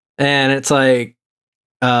 And it's like.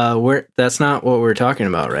 That's not what we're talking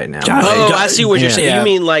about right now. I see what you're saying. Yeah. You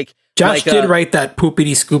mean like Josh did write that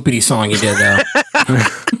poopity scoopity song he did though.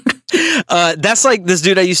 That's like this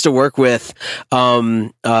dude I used to work with,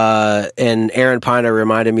 and Aaron Piner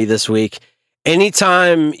reminded me this week.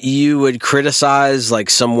 Anytime you would criticize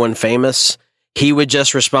like someone famous, he would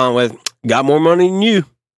just respond with, "Got more money than you.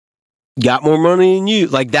 Got more money than you."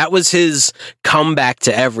 Like that was his comeback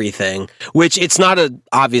to everything. Which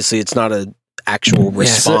obviously it's not a actual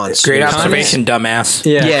response. Great observation, dumbass.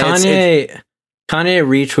 Yeah, Kanye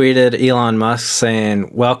retweeted Elon Musk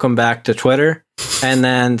saying, "Welcome back to Twitter," and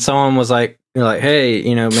then someone was like, "Hey,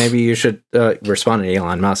 maybe you should respond to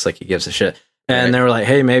Elon Musk like he gives a shit." And they were like,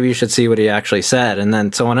 "Hey, maybe you should see what he actually said." And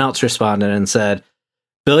then someone else responded and said,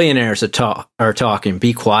 "Billionaires are talking.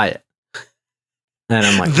 Be quiet." And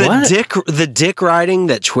I'm like, the dick riding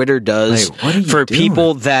that Twitter does for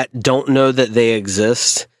people that don't know that they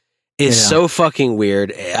exist. Is so fucking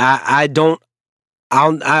weird.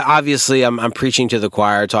 Obviously I'm preaching to the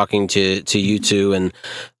choir, talking to you two, and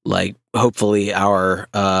like hopefully our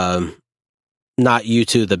not you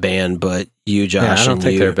two, the band, but you, Josh. I don't and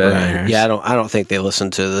think you, they're Ryan. billionaires. Yeah, I don't think they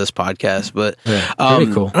listen to this podcast, but That'd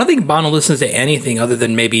be cool. I don't think Bono listens to anything other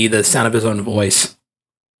than maybe the sound of his own voice.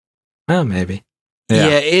 Oh, maybe.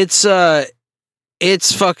 Yeah,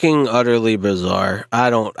 it's fucking utterly bizarre. I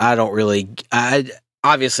don't really,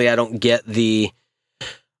 obviously I don't get the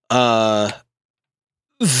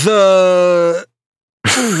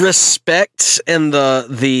respect and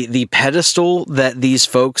the pedestal that these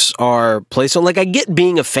folks are placed on. Like, I get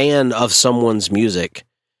being a fan of someone's music,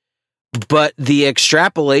 but the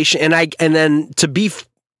extrapolation and then to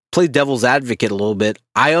play devil's advocate a little bit,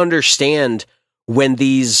 I understand when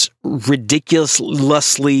these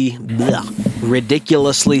ridiculously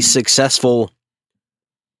successful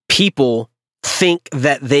people think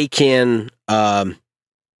that they can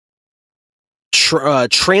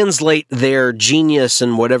translate their genius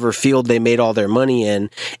in whatever field they made all their money in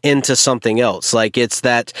into something else. Like, it's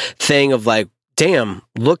that thing of like, damn,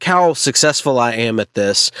 look how successful I am at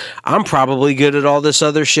this. I'm probably good at all this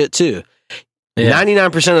other shit too. Yeah.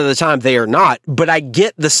 99% of the time they are not, but I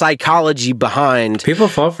get the psychology behind... People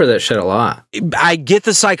fall for that shit a lot. I get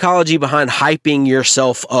the psychology behind hyping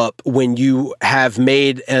yourself up when you have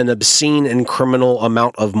made an obscene and criminal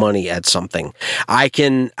amount of money at something. I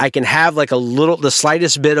can have like the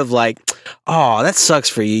slightest bit of like, oh, that sucks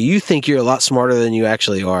for you. You think you're a lot smarter than you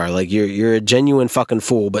actually are. Like, you're a genuine fucking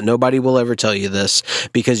fool, but nobody will ever tell you this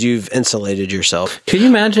because you've insulated yourself. Can you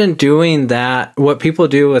imagine doing that, what people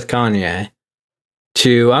do with Kanye?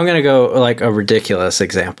 I'm going to go like a ridiculous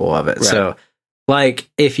example of it. Right. So, like,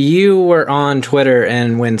 if you were on Twitter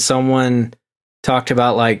and when someone talked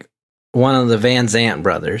about like one of the Van Zant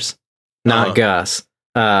brothers, not Gus,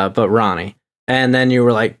 but Ronnie, and then you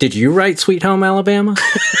were like, did you write Sweet Home Alabama?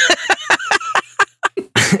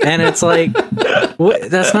 And it's like, what?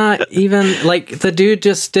 That's not even like the dude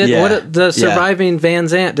just did the surviving Van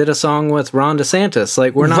Zant did a song with Ron DeSantis.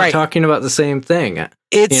 Like, we're not talking about the same thing.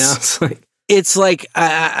 It's like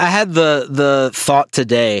I had the thought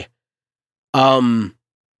today. I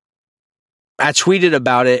tweeted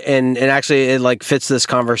about it, and actually it like fits this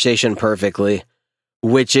conversation perfectly,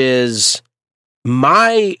 which is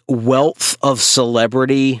my wealth of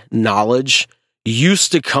celebrity knowledge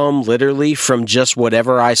used to come literally from just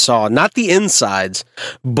whatever I saw, not the insides,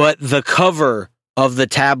 but the cover of the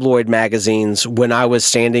tabloid magazines when I was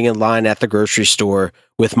standing in line at the grocery store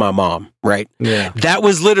with my mom, right? Yeah. That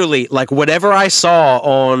was literally like whatever I saw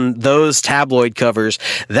on those tabloid covers,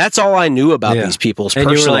 that's all I knew about these people's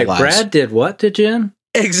personal lives. And you were like, Brad did what to Jen?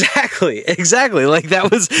 Exactly. Like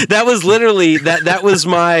that was literally that was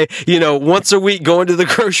my, once a week going to the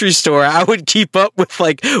grocery store, I would keep up with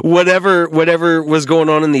like whatever was going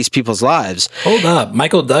on in these people's lives. Hold up.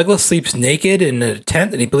 Michael Douglas sleeps naked in a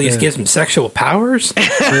tent and he believes gives him sexual powers?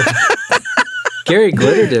 Gary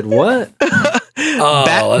Glitter did what?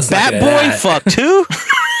 Bat Boy fuck too.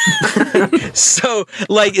 So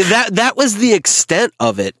like that was the extent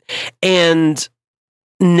of it. And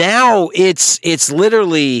now it's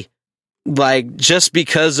literally like, just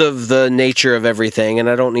because of the nature of everything, and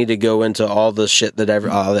I don't need to go into all the shit that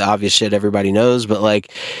all the obvious shit everybody knows, but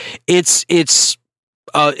like it's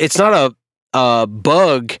not a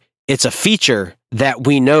bug, it's a feature that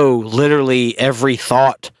we know literally every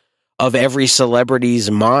thought of every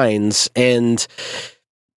celebrity's minds. And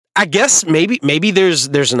I guess maybe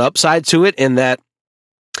there's an upside to it in that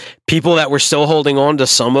people that were still holding on to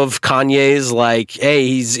some of Kanye's, like, hey,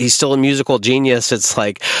 he's still a musical genius. It's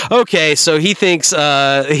like, okay, so he thinks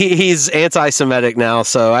he's anti-Semitic now,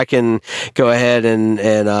 so I can go ahead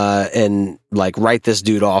and like write this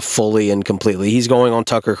dude off fully and completely. He's going on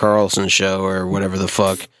Tucker Carlson's show or whatever the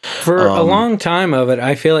fuck. For a long time of it,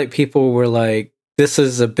 I feel like people were like, this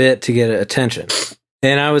is a bit to get attention.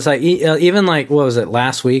 And I was like, even like, what was it,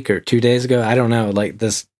 last week or 2 days ago? I don't know. Like,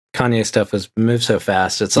 this Kanye stuff has moved so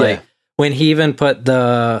fast. It's like when he even put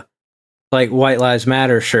the like White Lives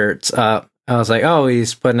Matter shirts up, I was like, oh,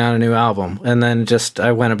 he's putting out a new album. And then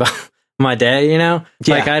I went about my day,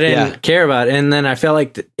 like I didn't care about it. And then I felt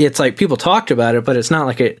like it's like people talked about it, but it's not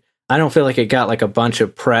like I don't feel like it got like a bunch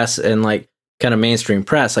of press and like kind of mainstream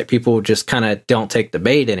press. Like, people just kind of don't take the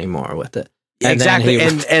bait anymore with it. And exactly.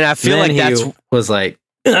 And I feel like that's was like,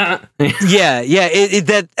 I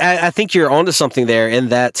think you're onto something there, in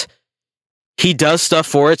that he does stuff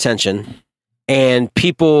for attention, and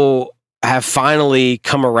people have finally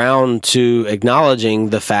come around to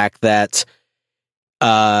acknowledging the fact that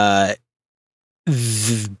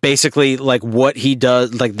basically like what he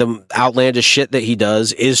does, like the outlandish shit that he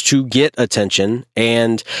does, is to get attention.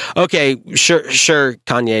 And okay, sure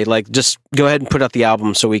Kanye, like just go ahead and put out the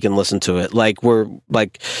album so we can listen to it. Like, we're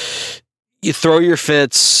like, you throw your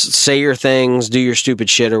fits, say your things, do your stupid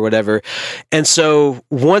shit or whatever. And so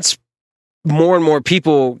once more and more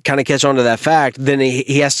people kind of catch on to that fact, then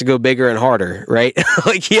he has to go bigger and harder, right?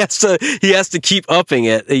 Like he has to keep upping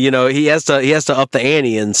it. You know, he has to up the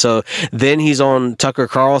ante. And so then he's on Tucker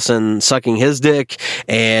Carlson sucking his dick,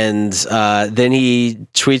 and then he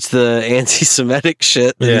tweets the anti-Semitic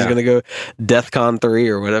shit that he's going to go DEFCON 3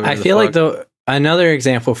 or whatever. I feel like another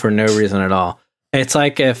example for no reason at all. It's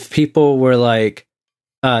like if people were like,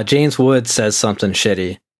 James Woods says something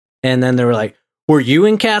shitty, and then they were like, "Were you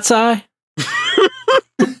in Cat's Eye?"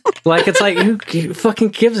 Like, it's like, who fucking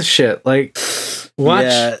gives a shit? Like,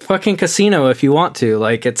 watch fucking Casino if you want to.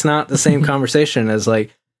 Like, it's not the same conversation as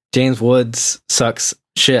like James Woods sucks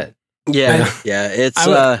shit. Yeah, it's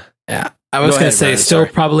I was gonna say, still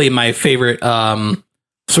probably my favorite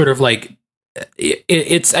sort of like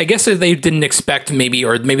it's I guess they didn't expect maybe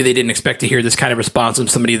they didn't expect to hear this kind of response from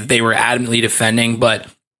somebody that they were adamantly defending, but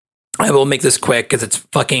I will make this quick because it's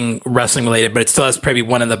fucking wrestling related, but it still has probably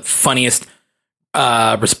one of the funniest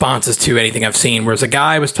responses to anything I've seen. Whereas a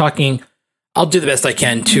guy was talking, I'll do the best I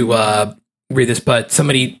can to read this, but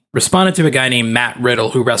somebody responded to a guy named Matt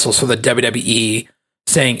Riddle who wrestles for the WWE,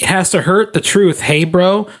 saying, "It has to hurt the truth. Hey,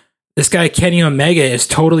 bro, this guy Kenny Omega is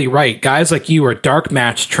totally right. Guys like you are dark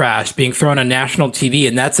match trash being thrown on national TV,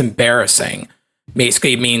 and that's embarrassing."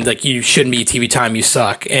 Basically means like you shouldn't be TV time, you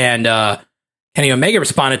suck. And Kenny Omega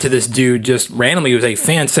responded to this dude just randomly, who was a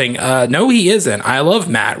fan, saying, "No, he isn't. I love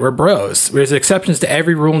Matt. We're bros. There's exceptions to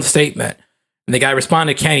every rule and statement." And the guy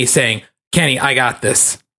responded to Kenny saying, "Kenny, I got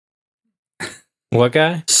this." What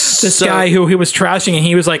guy? This guy who he was trashing, and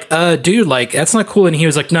he was like, dude, like, that's not cool. And he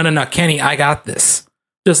was like, no, Kenny, I got this.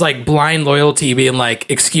 Just like blind loyalty, being like,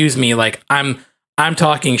 excuse me, like, I'm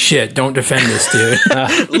talking shit. Don't defend this dude.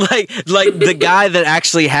 like the guy that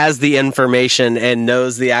actually has the information and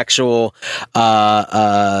knows the actual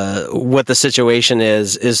what the situation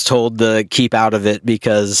is told to keep out of it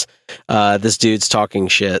because this dude's talking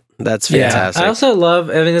shit. That's fantastic. Yeah, I also love,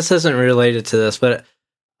 I mean, this isn't related to this, but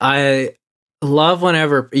I love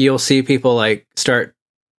whenever you'll see people like start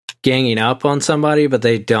ganging up on somebody, but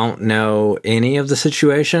they don't know any of the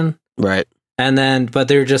situation. Right. And then, but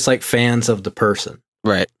they're just like fans of the person.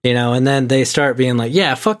 Right. You know, and then they start being like,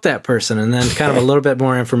 yeah, fuck that person. And then kind of a little bit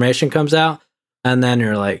more information comes out. And then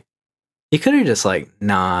you're like, you could have just like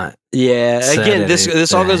not. Yeah. Again,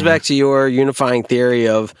 this all goes back to your unifying theory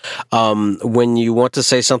of when you want to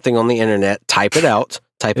say something on the internet, type it out,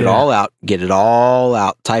 type it all out, get it all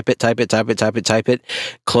out, type it,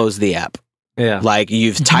 close the app. Yeah. Like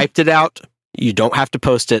you've typed it out. You don't have to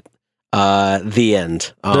post it. The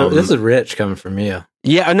end. This is rich coming from you.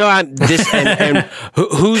 Yeah, no, and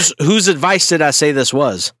whose advice did I say this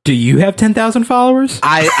was? Do you have 10,000 followers?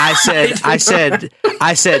 I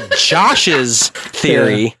said Josh's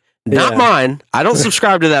theory, not mine. I don't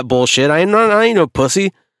subscribe to that bullshit. I ain't no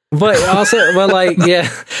pussy. But also,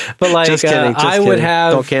 just kidding, I would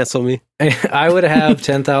have. Don't cancel me. I would have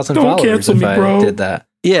 10,000 followers if I did that.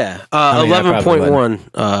 Yeah, 11.1.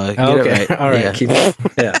 Okay, right. All right, yeah. Keep it.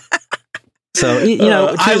 Yeah. So you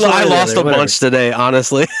know, I lost a bunch today.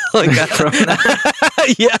 Honestly, like,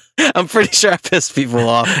 yeah, I'm pretty sure I pissed people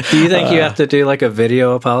off. Do you think you have to do like a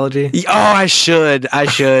video apology? Oh, I should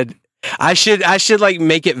like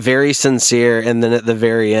make it very sincere, and then at the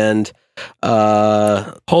very end,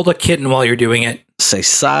 hold a kitten while you're doing it. Say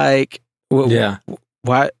psych. Yeah.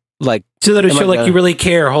 What? Like so that it show like you really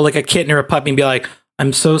care. Hold like a kitten or a puppy and be like,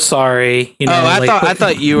 "I'm so sorry." You know. Oh, I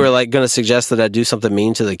thought you were like going to suggest that I do something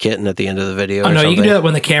mean to the kitten at the end of the video. Oh no, you can do that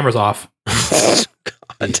when the camera's off.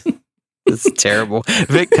 God, this is terrible.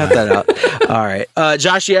 Vic, cut that out. All right,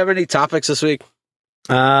 Josh, you have any topics this week?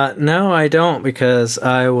 No, I don't, because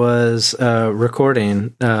I was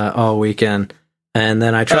recording all weekend, and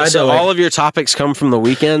then I tried so all of your topics come from the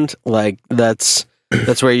weekend. Like that's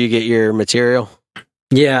where you get your material.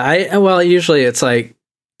 Yeah, usually it's like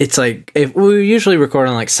if we usually record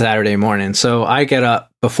on like Saturday morning, so I get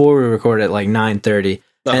up before we record at like 9:30,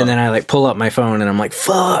 and then I like pull up my phone and I'm like,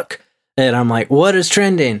 fuck, and I'm like, what is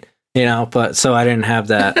trending? You know, but so I didn't have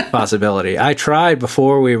that possibility. I tried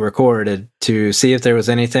before we recorded to see if there was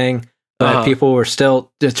anything, but people were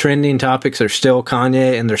still, the trending topics are still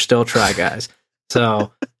Kanye and they're still Try Guys.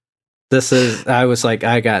 So I was like,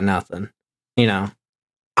 I got nothing, you know.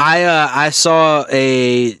 I saw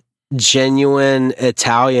a genuine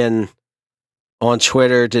Italian on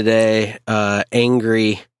Twitter today,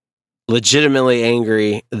 legitimately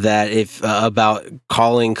angry that about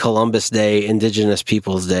calling Columbus Day Indigenous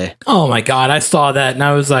Peoples Day. Oh my God, I saw that and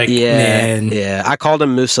I was like, man. Yeah, I called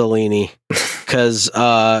him Mussolini because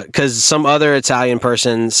some other Italian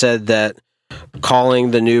person said that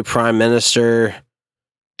calling the new prime minister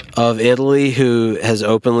of Italy, who has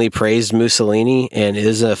openly praised Mussolini and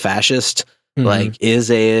is a fascist, like is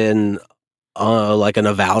an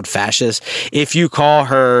avowed fascist. If you call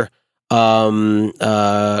her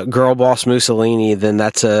girl boss Mussolini, then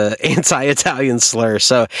that's a anti-Italian slur.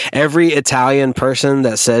 So every Italian person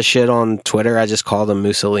that says shit on Twitter, I just call them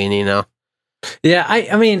Mussolini now. Yeah,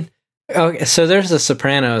 I mean, okay, so there's a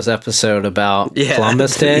Sopranos episode about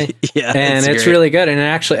Columbus Day, and it's really good. And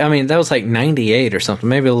actually, I mean, that was like 98 or something,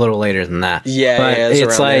 maybe a little later than that. But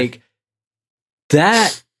it's like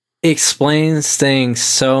that explains things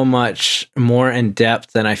so much more in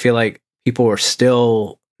depth than I feel like people are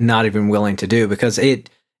still not even willing to do, because it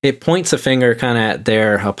points a finger kind of at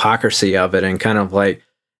their hypocrisy of it, and kind of like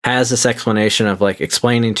has this explanation of like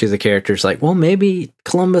explaining to the characters like, well, maybe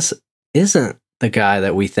Columbus isn't the guy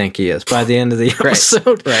that we think he is by the end of the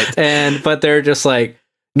episode. Right. But they're just like,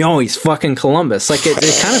 no, he's fucking Columbus. Like it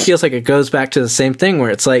kind of feels like it goes back to the same thing where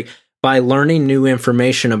it's like, by learning new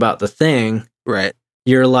information about the thing, right,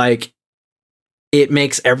 you're like, it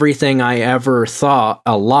makes everything I ever thought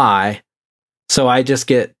a lie. So I just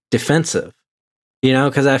get defensive, you know,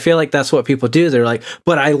 because I feel like that's what people do. They're like,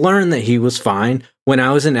 but I learned that he was fine when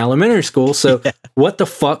I was in elementary school. So what the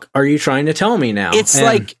fuck are you trying to tell me now? It's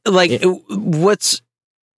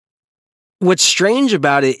what's strange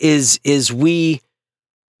about it is we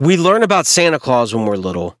learn about Santa Claus when we're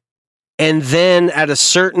little. And then at a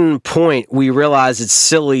certain point, we realize it's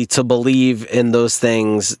silly to believe in those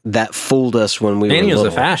things that fooled us when we were little. And he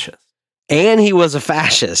was a fascist. And he was a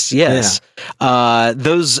fascist, yes. Yeah.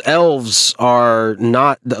 Those elves are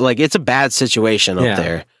not, like, it's a bad situation up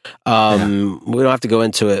there. We don't have to go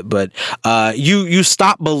into it, but you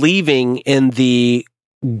stop believing in the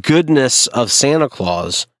goodness of Santa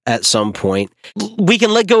Claus at some point. We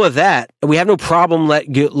can let go of that. We have no problem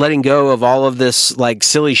letting go of all of this, like,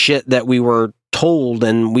 silly shit that we were told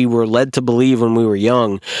and we were led to believe when we were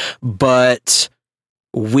young. But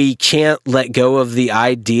we can't let go of the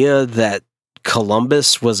idea that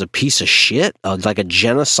Columbus was a piece of shit, like a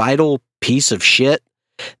genocidal piece of shit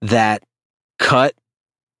that cut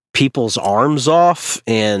people's arms off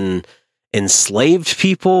and enslaved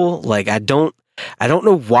people. Like, I don't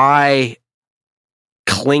know why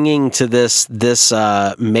clinging to this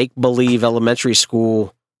make-believe elementary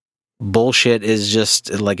school bullshit is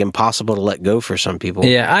just like impossible to let go for some people.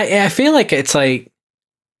 Yeah, I feel like it's like,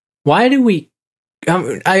 why do we?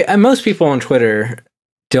 Most people on Twitter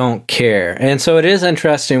don't care, and so it is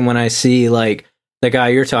interesting when I see like the guy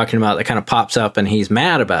you're talking about that kind of pops up and he's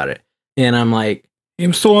mad about it, and I'm like,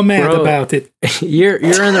 I'm so mad about it. You're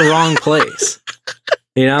in the wrong place.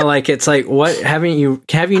 You know, like, it's like, what, have you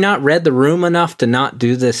not read the room enough to not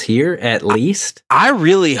do this here at least? I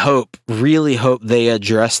really hope they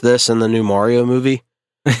address this in the new Mario movie.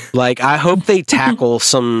 Like, I hope they tackle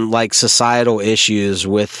some like societal issues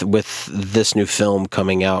with this new film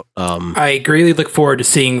coming out. I greatly look forward to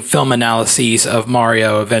seeing film analyses of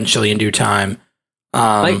Mario eventually in due time.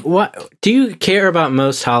 Like, what do you care about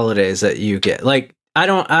most holidays that you get? Like, I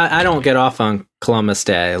don't get off on Columbus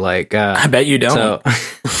Day. Like, I bet you don't. So,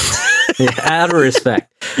 out of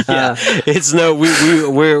respect. It's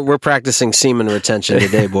we're practicing semen retention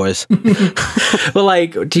today, boys. Well,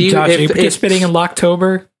 like, do you? Josh, are you participating in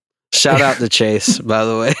Locktober? Shout out to Chase, by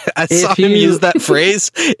the way. I saw him use that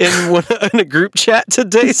phrase in a group chat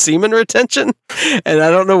today, semen retention, and I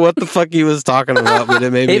don't know what the fuck he was talking about, but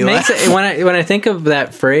it made me laugh. When I think of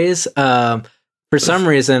that phrase, for some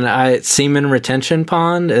reason, semen retention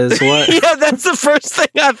pond is what. Yeah, that's the first thing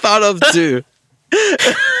I thought of too.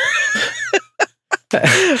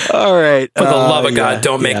 All right. For the love of God,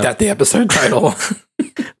 don't make that the episode title.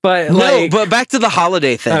 But but back to the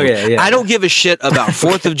holiday thing. Okay, I don't give a shit about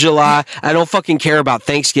 4th of July. I don't fucking care about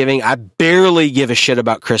Thanksgiving. I barely give a shit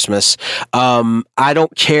about Christmas. I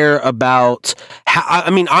don't care about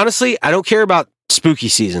honestly, I don't care about spooky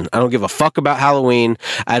season. I don't give a fuck about Halloween.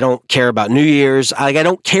 I don't care about New Year's. I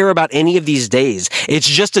don't care about any of these days. It's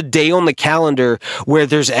just a day on the calendar where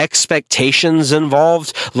there's expectations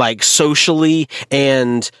involved, like socially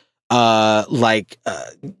and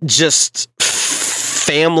just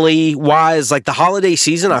family wise. Like the holiday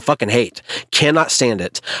season, I fucking hate. Cannot stand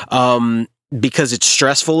it. Because it's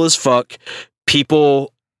stressful as fuck.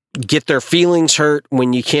 People get their feelings hurt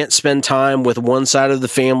when you can't spend time with one side of the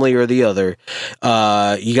family or the other.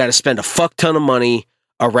 You got to spend a fuck ton of money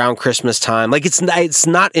around Christmas time. Like, it's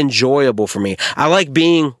not enjoyable for me. I like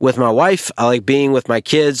being with my wife. I like being with my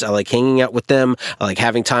kids. I like hanging out with them. I like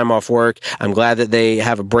having time off work. I'm glad that they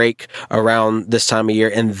have a break around this time of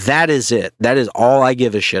year. And that is it. That is all I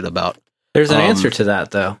give a shit about. There's an answer to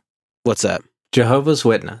that, though. What's that? Jehovah's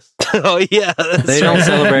Witness. Oh yeah, They don't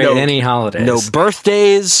celebrate any holidays. No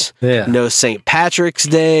birthdays. Yeah. No St. Patrick's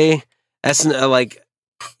Day. That's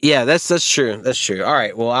yeah, that's true. That's true. All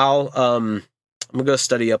right. Well, I'm gonna go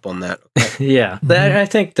study up on that. Okay? Yeah. I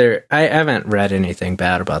think I haven't read anything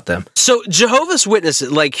bad about them. So Jehovah's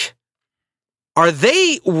Witnesses, like, were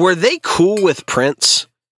they cool with Prince?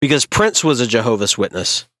 Because Prince was a Jehovah's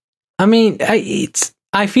Witness. I mean,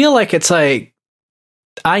 I feel like it's like,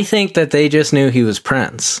 I think that they just knew he was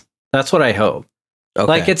Prince. That's what I hope. Okay.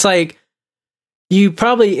 Like, it's like, you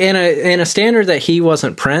probably, in a standard that he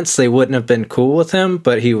wasn't Prince, they wouldn't have been cool with him,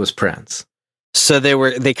 but he was Prince. So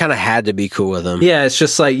they kind of had to be cool with him. Yeah, it's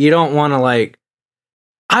just like, you don't want to, like,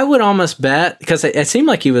 I would almost bet, because it seemed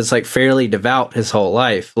like he was like fairly devout his whole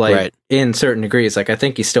life, like in certain degrees. Like, I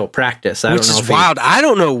think he still practiced. Which is wild. I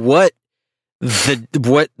don't know what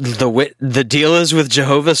the deal is with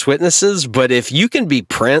Jehovah's Witnesses, but if you can be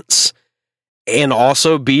Prince and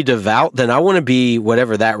also be devout, then I want to be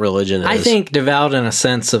whatever that religion is. I think devout in a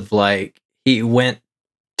sense of like, he went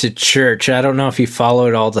to church. I don't know if he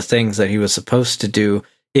followed all the things that he was supposed to do.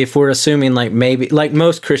 If we're assuming like maybe like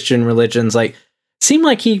most Christian religions, like seemed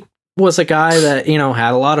like he was a guy that, you know,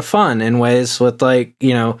 had a lot of fun in ways with like,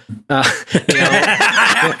 Josh,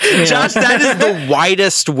 that is the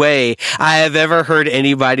widest way I have ever heard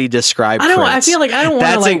anybody describe Prince. I feel like I don't want to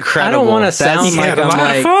That's like, incredible. I don't want to sound like I'm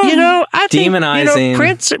like, I think,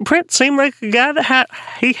 demonizing. Prince seemed like a guy that had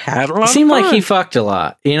a lot it seemed of fun. like he fucked a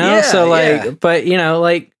lot, you know? Yeah, so like, yeah. but you know,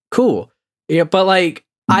 like cool. Yeah. But like,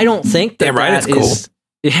 I don't think that it's cool.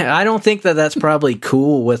 Yeah, I don't think that that's probably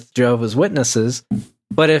cool with Jehovah's Witnesses.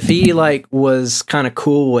 But if he like was kind of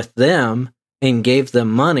cool with them and gave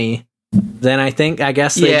them money, then I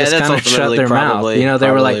guess they just kind of shut their mouth. You know,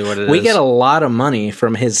 they were like, we get a lot of money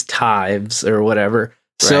from his tithes or whatever.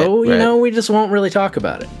 So, you know, we just won't really talk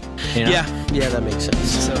about it. You know? Yeah, that makes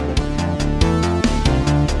sense. So.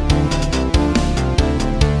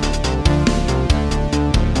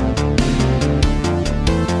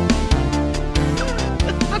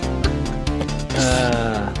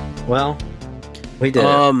 Well, we did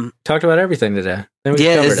talked about everything today.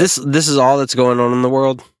 This is all that's going on in the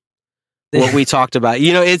world? What we talked about.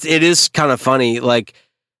 You know, it is kind of funny. Like,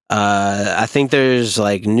 I think there's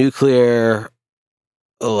like nuclear,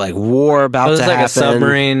 like war about to happen. A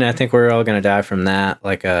submarine. I think we're all going to die from that.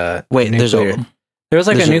 Like a nuclear. There was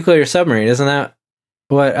like a nuclear submarine, isn't that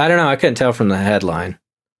what? I don't know. I couldn't tell from the headline.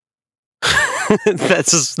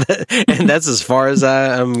 that's as far as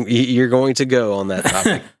you're going to go on that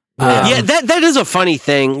topic. That is a funny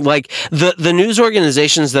thing. Like the news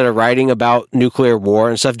organizations that are writing about nuclear war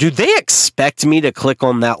and stuff, do they expect me to click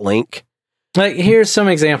on that link? Like, here's some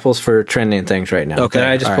examples for trending things right now. Okay,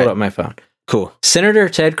 I just pulled up my phone. Cool. Senator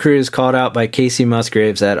Ted Cruz called out by Casey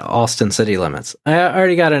Musgraves at Austin city limits. I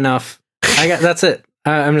already got enough. That's it.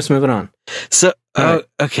 I'm just moving on. So,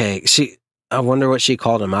 okay. I wonder what she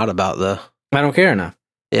called him out about, though. I don't care enough.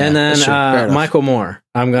 Yeah, and then Michael Moore.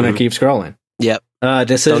 I'm going to keep scrolling. Yep.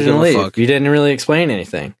 Decision to leave. You didn't really explain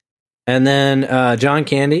anything. And then John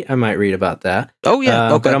Candy. I might read about that. Oh,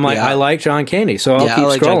 yeah. But I'm like, I like John Candy, so I'll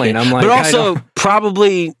keep scrolling. I'm like, but also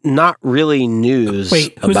probably not really news.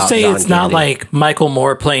 Wait, who's to say it's not like Michael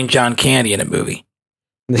Moore playing John Candy in a movie?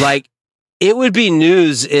 Like, it would be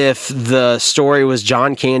news if the story was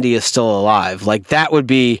John Candy is still alive. Like, that would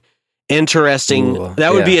be interesting.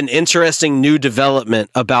 That would be an interesting new development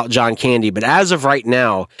about John Candy. But as of right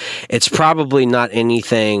now, it's probably not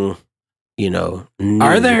anything, new.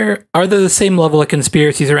 Are there the same level of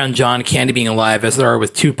conspiracies around John Candy being alive as there are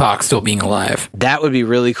with Tupac still being alive? That would be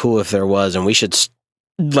really cool if there was, and we should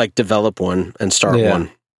develop one and start one.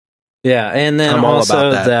 Yeah, and then also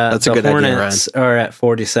that the Hornets are at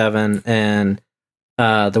 47 and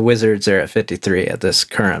the Wizards are at 53 at this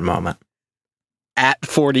current moment. At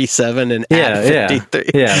 47 and at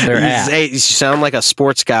 53. Yeah, they're at. Hey, you sound like a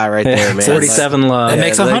sports guy right there, man. 47 love. That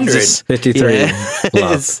makes 100. 53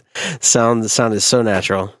 love. Sounded so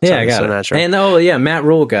natural. Yeah, I got it. Natural. And Matt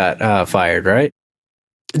Rule got fired, right?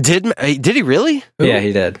 Did he really? Ooh. Yeah,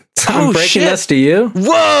 he did. I'm breaking this to you.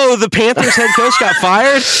 Whoa, the Panthers head coach got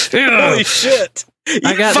fired? Holy shit.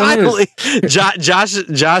 I got finally.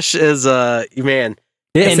 Josh is man.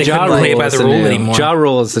 Yeah, and Ja Rule by the rule anymore. Ja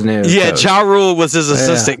Rule is the new coach. Ja Rule was his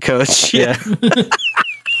assistant coach. Yeah.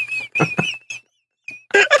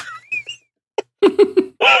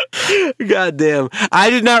 God damn. I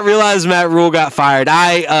did not realize Matt Rule got fired.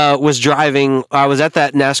 I was driving. I was at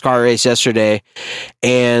that NASCAR race yesterday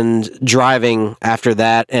and driving after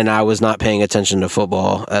that, and I was not paying attention to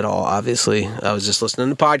football at all, obviously. I was just listening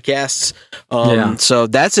to podcasts. So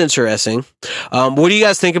that's interesting. What do you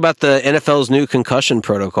guys think about the NFL's new concussion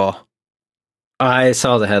protocol? I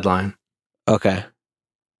saw the headline. Okay.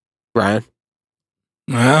 Ryan?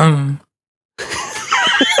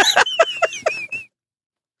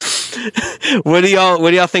 What do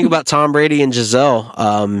y'all think about Tom Brady and Giselle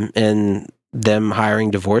and them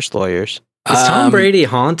hiring divorce lawyers? Is Tom Brady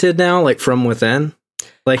haunted now, like from within?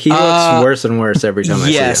 Like he looks worse and worse every time I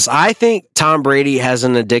see him. Yes, I think Tom Brady has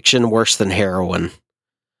an addiction worse than heroin.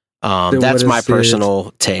 That's my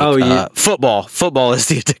personal take. Oh, football. Football is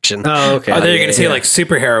the addiction. Oh, okay. I thought you were going to say like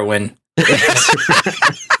super heroin.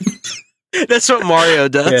 That's what Mario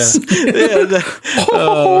does.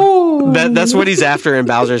 That's what he's after in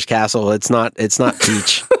Bowser's Castle. It's not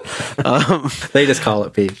Peach. They just call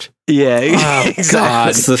it Peach. Yeah, exactly.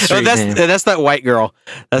 That's the street name. That's that white girl.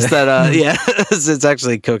 That's that. Yeah, it's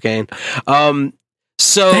actually cocaine.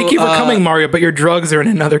 So thank you for coming, Mario. But your drugs are in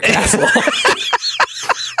another castle.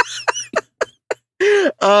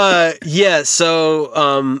 Yeah.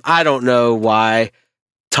 So I don't know why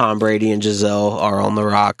Tom Brady and Giselle are on the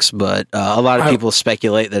rocks, but a lot of people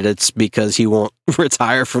speculate that it's because he won't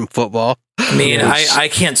retire from football. I mean, I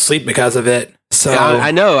can't sleep because of it. So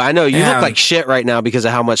I know. You look like shit right now because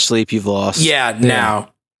of how much sleep you've lost. Yeah,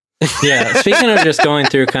 now. Yeah. Speaking of just going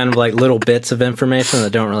through kind of like little bits of information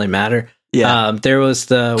that don't really matter. Yeah. There was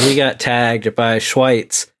we got tagged by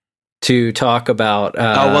Schweitz to talk about.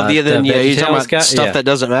 You're talking about stuff that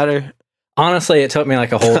doesn't matter. Honestly, it took me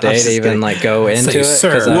like a whole day to even like go into it.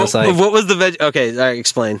 Sir, I was like, what was the veg? Okay, all right,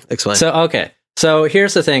 explain. So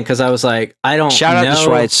here's the thing, because I was like, I don't shout out to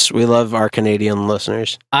Schweitz. We love our Canadian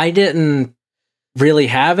listeners. I didn't really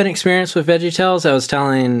have an experience with VeggieTales. I was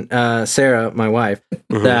telling Sarah, my wife,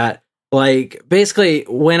 that like basically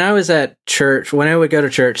when I was at church, when I would go to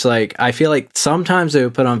church, like I feel like sometimes they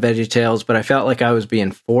would put on VeggieTales, but I felt like I was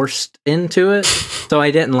being forced into it, so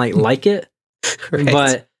I didn't like it.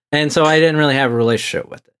 Right. And so I didn't really have a relationship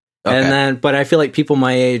with it. Okay. But I feel like people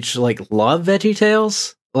my age like love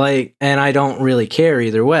VeggieTales, like, and I don't really care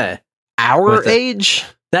either way. Our age?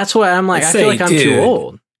 That's why I'm like, I feel like I'm too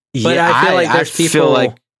old. But yeah, I feel like there's people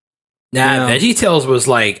like, VeggieTales was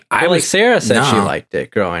like, Sarah said she liked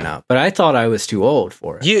it growing up, but I thought I was too old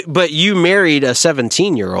for it. But you married a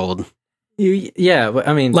 17-year-old. Yeah, but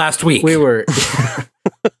I mean, last week we were.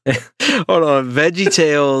 Hold on,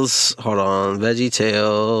 VeggieTales.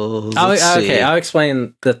 I'll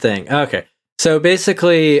explain the thing. Okay, so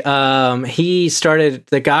basically,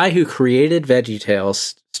 the guy who created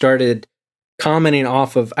VeggieTales started commenting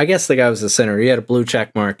off of. I guess the guy was a senator. He had a blue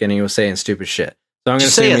check mark, and he was saying stupid shit. So I'm going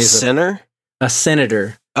to say he's a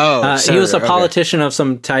senator. Oh, he was a politician of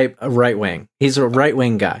some type, right wing. He's a right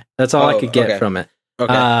wing guy. That's all I could get from it.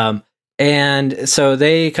 Okay. And so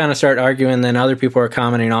they kind of start arguing, then other people are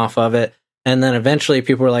commenting off of it. And then eventually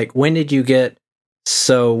people were like, when did you get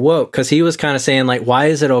so woke? Because he was kind of saying, like, why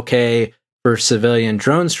is it okay for civilian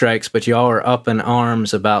drone strikes, but y'all are up in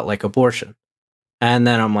arms about, like, abortion? And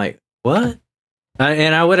then I'm like, what?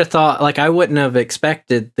 And I would have thought, like, I wouldn't have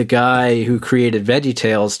expected the guy who created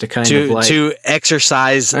VeggieTales to kind of like to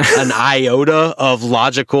exercise an iota of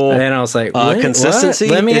logical. And I was like, consistency.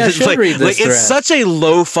 What? I should read this. It's such a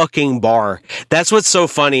low fucking bar. That's what's so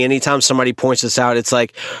funny. Anytime somebody points this out, it's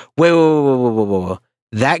like, wait.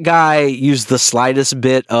 That guy used the slightest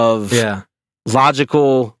bit of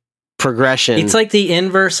logical progression. It's like the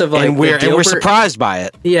inverse of like, and we're surprised by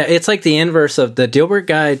it. Yeah, it's like the inverse of the Dilbert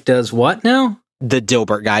guy does what now? The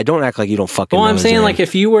Dilbert guy. Don't act like you don't fucking know. Well, I'm saying his name. like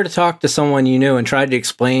if you were to talk to someone you knew and tried to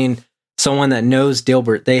explain someone that knows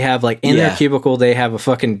Dilbert, they have like in their cubicle, they have a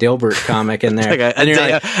fucking Dilbert comic in there. Like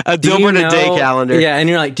a Dilbert a day calendar. Yeah, and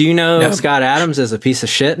you're like, do you know Scott Adams is a piece of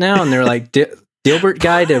shit now? And they're like, Dilbert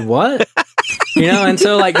guy did what? You know, and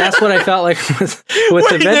so like that's what I felt like with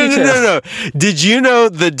the VeggieTales. No. Did you know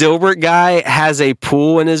the Dilbert guy has a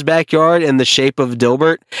pool in his backyard in the shape of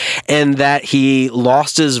Dilbert, and that he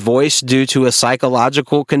lost his voice due to a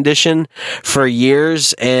psychological condition for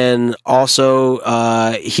years, and also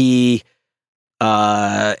he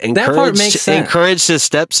encouraged his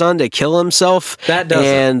stepson to kill himself. That does,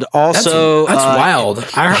 and also that's wild.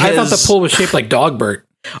 I thought the pool was shaped like Dogbert.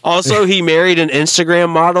 Also, he married an Instagram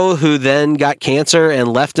model who then got cancer and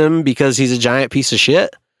left him because he's a giant piece of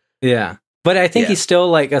shit. Yeah. But I think he still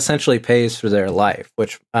like essentially pays for their life,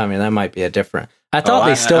 which I mean, that might be a different. I thought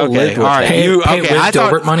they still lived with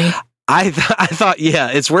Dilbert money. I thought, yeah,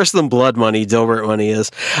 it's worse than blood money. Dilbert money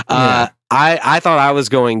is. I thought I was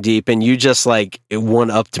going deep, and you just like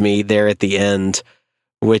one-upped me there at the end,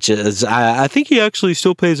 which is I think he actually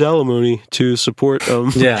still pays alimony to support.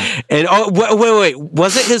 Yeah. And wait,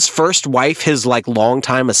 was it his first wife, his like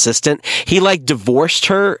longtime assistant? He like divorced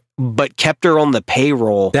her, but kept her on the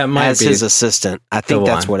payroll as his assistant. I think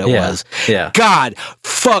that's what it was. Yeah. God,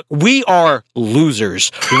 fuck, we are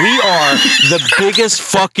losers. We are the biggest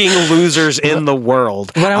fucking losers in the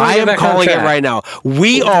world. I am calling it right now.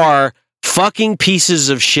 We are fucking pieces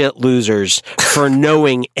of shit losers for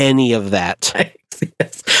knowing any of that.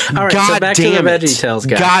 Yes. All right, so back to the VeggieTales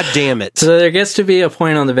guy. God damn it. So there gets to be a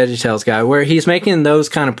point on the VeggieTales guy where he's making those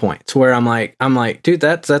kind of points where I'm like, dude,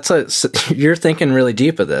 you're thinking really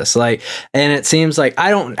deep of this. Like, and it seems like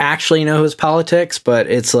I don't actually know his politics, but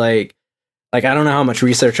it's like I don't know how much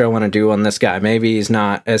research I want to do on this guy. Maybe he's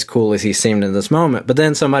not as cool as he seemed in this moment. But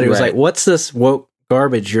then somebody was like, what's this woke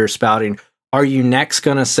garbage you're spouting? Are you next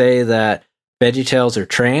going to say that VeggieTales are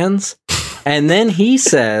trans? And then he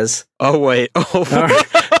says, "Oh wait." Right.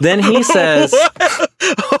 Then he says,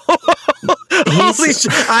 "Holy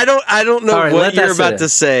shit. I don't know what you're about to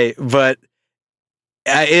say, but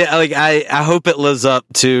I hope it lives up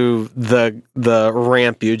to the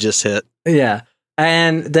ramp you just hit." Yeah.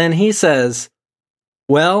 And then he says,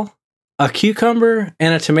 "Well, a cucumber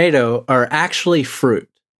and a tomato are actually fruit."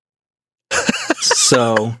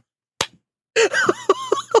 So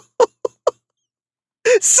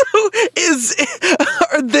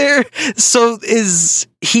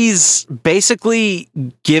he's basically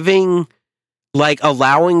giving, like,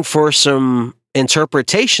 allowing for some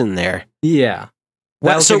interpretation there. Yeah.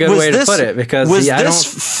 That's a good way to put it, because was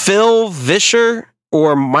this Phil Vischer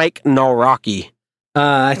or Mike Nawrocki?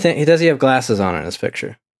 I think he have glasses on in his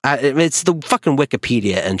picture. It's the fucking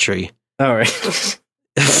Wikipedia entry. All right.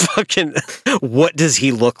 Fucking, what does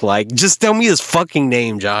he look like? Just tell me his fucking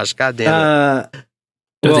name, Josh. God damn it.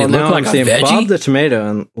 Does he look like a veggie? Bob the Tomato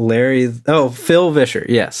and Larry. Oh, Phil Vischer.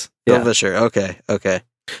 Yes. Phil Vischer. Okay.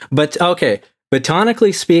 But okay.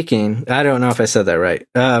 Botanically speaking, I don't know if I said that right.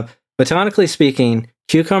 Botanically speaking,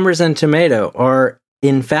 cucumbers and tomato are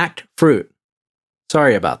in fact fruit.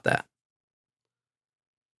 Sorry about that.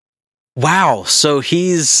 Wow. So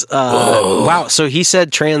he's wow. So he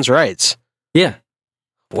said trans rights. Yeah.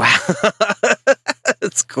 Wow.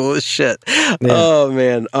 That's cool as shit. Yeah. Oh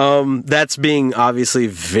man. That's being obviously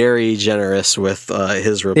very generous with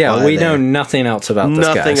his reply. Yeah, we know nothing else about this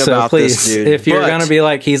guy. Nothing so about please, this dude. If you're gonna be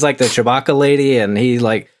like he's like the Chewbacca lady and he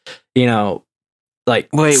like, like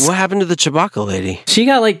wait, what happened to the Chewbacca lady? She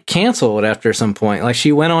got like canceled after some point. Like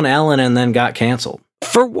she went on Ellen and then got canceled.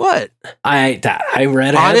 For what? I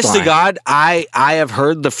read a Honest headline. to God, I have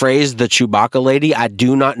heard the phrase the Chewbacca lady. I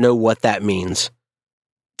do not know what that means.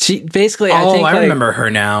 She basically, I remember her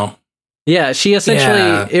now. Yeah, she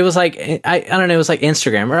essentially, it was like, I don't know, it was like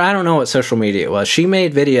Instagram, or I don't know what social media it was. She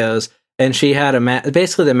made videos and she had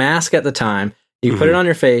basically the mask at the time. You put it on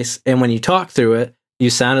your face, and when you talk through it, you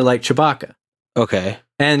sounded like Chewbacca. Okay.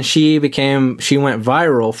 And she went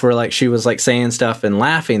viral for like, she was like saying stuff and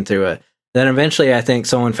laughing through it. Then eventually, I think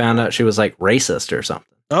someone found out she was like racist or something.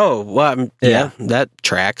 Oh, well, yeah, that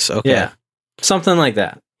tracks. Okay. Yeah. Something like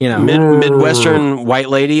that. You know, Midwestern white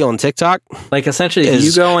lady on TikTok. Like essentially, if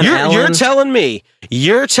you go and you're telling me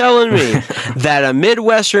that a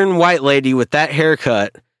Midwestern white lady with that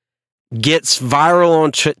haircut gets viral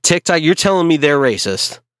on TikTok. You're telling me they're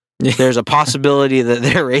racist. There's a possibility that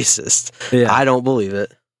they're racist. Yeah. I don't believe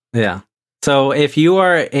it. Yeah. So if you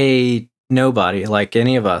are a nobody like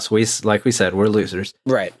any of us, like we said, we're losers,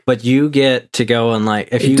 right? But you get to go and like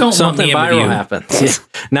if something viral happens,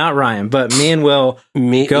 not Ryan, but me and Will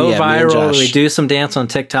go viral. We do some dance on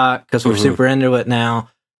TikTok because we're super into it now,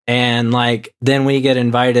 and like then we get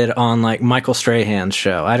invited on like Michael Strahan's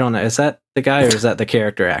show. I don't know, is that the guy or is that the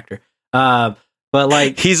character actor? But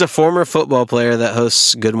like he's a former football player that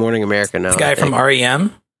hosts Good Morning America now. The guy from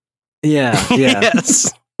REM. Yeah.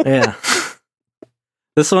 Yes. Yeah.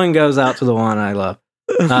 This one goes out to the one I love.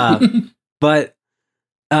 But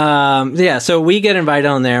so we get invited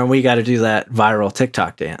on there and we got to do that viral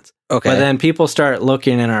TikTok dance. Okay. But then people start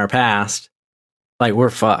looking in our past like we're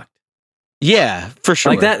fucked. Yeah, for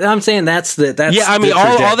sure. Like that, I'm saying that's yeah, I mean,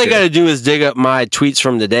 all they got to do is dig up my tweets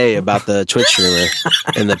from today about the Twitch streamer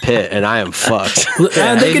in the pit, and I am fucked.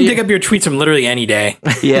 They can dig up your tweets from literally any day.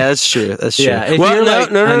 Yeah, that's true. That's true. Yeah,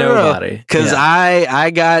 no. Because I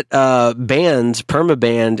got banned,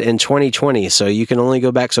 perma-banned in 2020, so you can only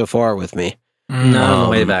go back so far with me. No,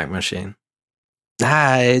 Wayback Machine.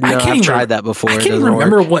 I've tried that before. I can't even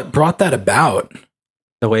remember what brought that about.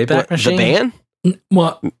 The Wayback Machine? The ban?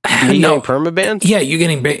 Well, Me no. getting permabanned? Yeah, you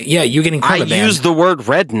getting I permabanned. used the word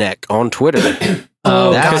redneck on Twitter.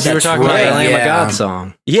 Oh, That's- because you were that's talking about right, the Lamb of yeah. God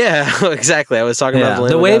song. Yeah, exactly. I was talking about Yeah,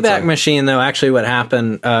 the the Lamb of God Wayback song. Machine, though, actually what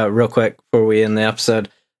happened, real quick before we end the episode,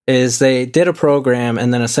 is they did a program,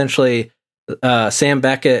 and then essentially Sam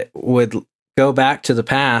Beckett would go back to the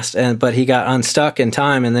past, but he got unstuck in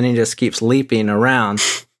time, and then he just keeps leaping around.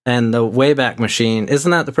 And the Wayback Machine, isn't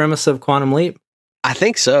that the premise of Quantum Leap? I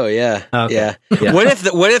think so. Yeah. Okay. Yeah. Yeah. What if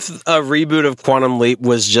a reboot of Quantum Leap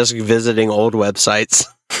was just visiting old websites?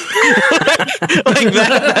 Like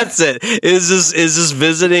that's it. Is this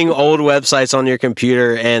visiting old websites on your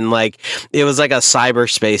computer, and like it was like a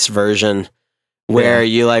cyberspace version where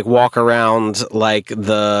you like walk around like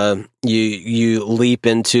you leap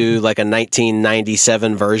into like a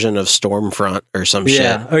 1997 version of Stormfront or some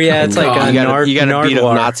shit. Oh yeah, it's Oh, like God. You gotta beat up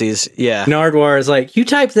Nardwuar. Nazis. Yeah. Nardwuar is like, you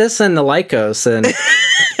type this in the Lycos,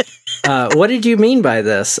 and what did you mean by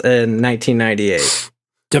this in 1998?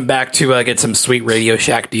 to back to get some sweet Radio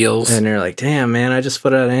Shack deals. And you're like, damn, man, I just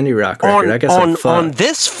put out an indie rock record. I guess I'm fucked. On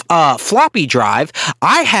this floppy drive,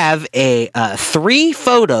 I have 3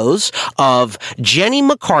 photos of Jenny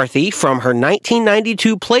McCarthy from her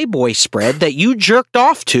 1992 Playboy spread that you jerked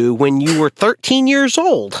off to when you were 13 years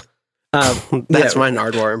old. That's my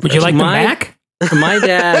Nardwuar impression. Would you like the Mac? My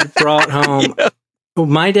dad brought home.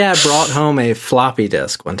 My dad brought home a floppy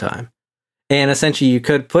disk one time, and essentially you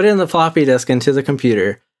could put in the floppy disk into the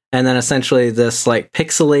computer, and then essentially this like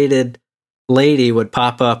pixelated lady would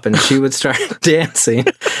pop up, and she would start dancing,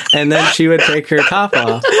 and then she would take her top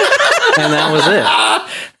off, and that was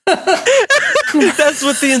it. That's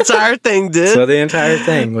what the entire thing did. So the entire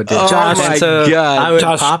thing would do. Oh Josh, my And so God. I would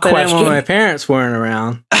Josh, pop it in question. when my parents weren't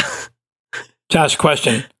around. Josh,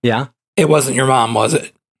 question. Yeah. It wasn't your mom, was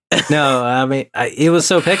it? No, I mean, it was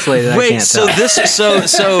so pixelated. I Wait, can't so tell. this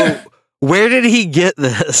so where did he get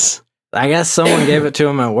this? I guess someone gave it to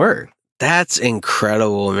him at work. That's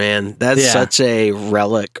incredible, man. That's Yeah. such a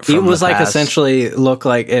relic from It was the like past. essentially look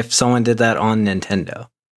like if someone did that on Nintendo.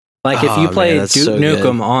 Like if Oh, you man, played that's Duke so good.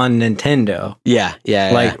 Nukem on Nintendo, Yeah.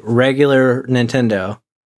 like regular Nintendo,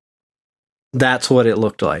 that's what it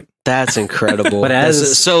looked like. That's incredible. But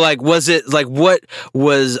as- so like was it like what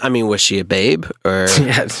was I mean was she a babe or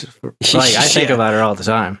Yeah, like I think Yeah. about her all the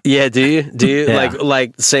time. Yeah, do you Yeah.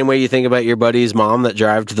 like the same way you think about your buddy's mom that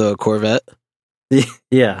drove the Corvette? Yeah,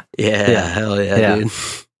 Yeah, Yeah. hell yeah, Yeah. dude.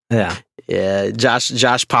 yeah, Yeah,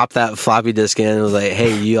 Josh popped that floppy disk in and was like,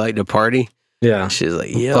 "Hey, you like to party?" yeah. She's like,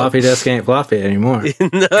 "Yeah." Floppy disk ain't floppy anymore.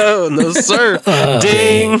 no, sir.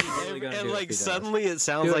 Ding. Really gotta And do like it, he suddenly it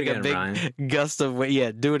sounds Do it like again, a big Ryan. gust of wind.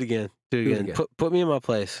 Yeah, do it again. Do it Do it again. again. Put me in my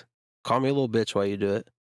place. Call me a little bitch while you do it.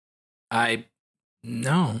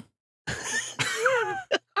 No.